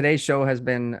 Today's show has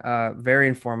been very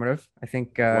informative. I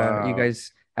think you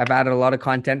guys have added a lot of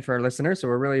content for our listeners, so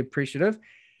we're really appreciative.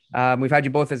 We've had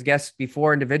you both as guests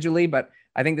before individually, but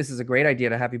I think this is a great idea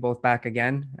to have you both back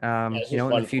again. In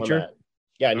the future. Format.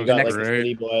 Yeah, and you got like the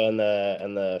city boy and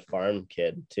the farm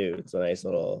kid too. It's a nice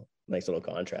little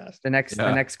contrast. The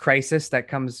next crisis that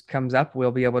comes up,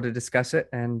 we'll be able to discuss it.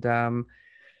 And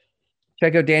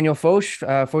check out Daniel Foch,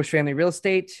 Foch Family Real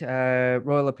Estate,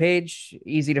 Royal LePage,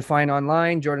 easy to find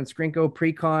online. Jordan Skrinko,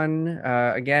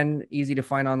 Precon, again, easy to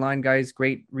find online, guys.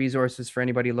 Great resources for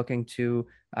anybody looking to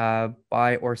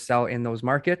buy or sell in those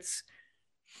markets.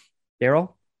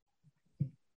 Daryl?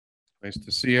 Nice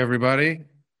to see everybody.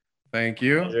 Thank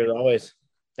you. Pleasure as always.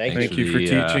 Thank you for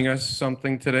teaching us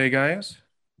something today, guys.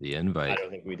 The invite. I don't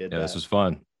think we did. Yeah, this was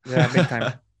fun. Yeah, big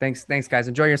time. Thanks, guys.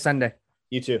 Enjoy your Sunday.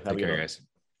 You too. Take care, guys.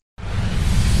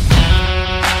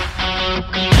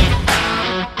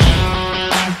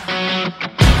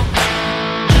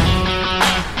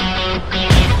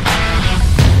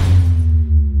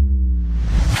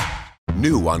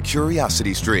 New on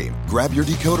CuriosityStream. Grab your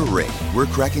decoder ring. We're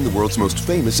cracking the world's most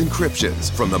famous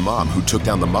encryptions. From the mom who took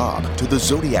down the mob to the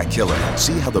Zodiac killer.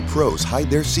 See how the pros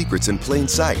hide their secrets in plain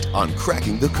sight on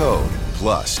Cracking the Code.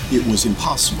 Plus, it was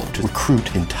impossible to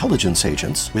recruit intelligence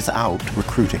agents without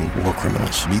recruiting war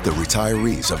criminals. Meet the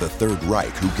retirees of the Third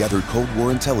Reich who gathered Cold War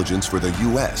intelligence for the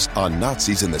U.S. on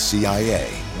Nazis and the CIA.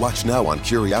 Watch now on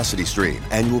CuriosityStream.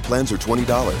 Annual plans are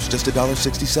 $20, just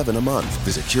 $1.67 a month.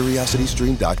 Visit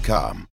CuriosityStream.com.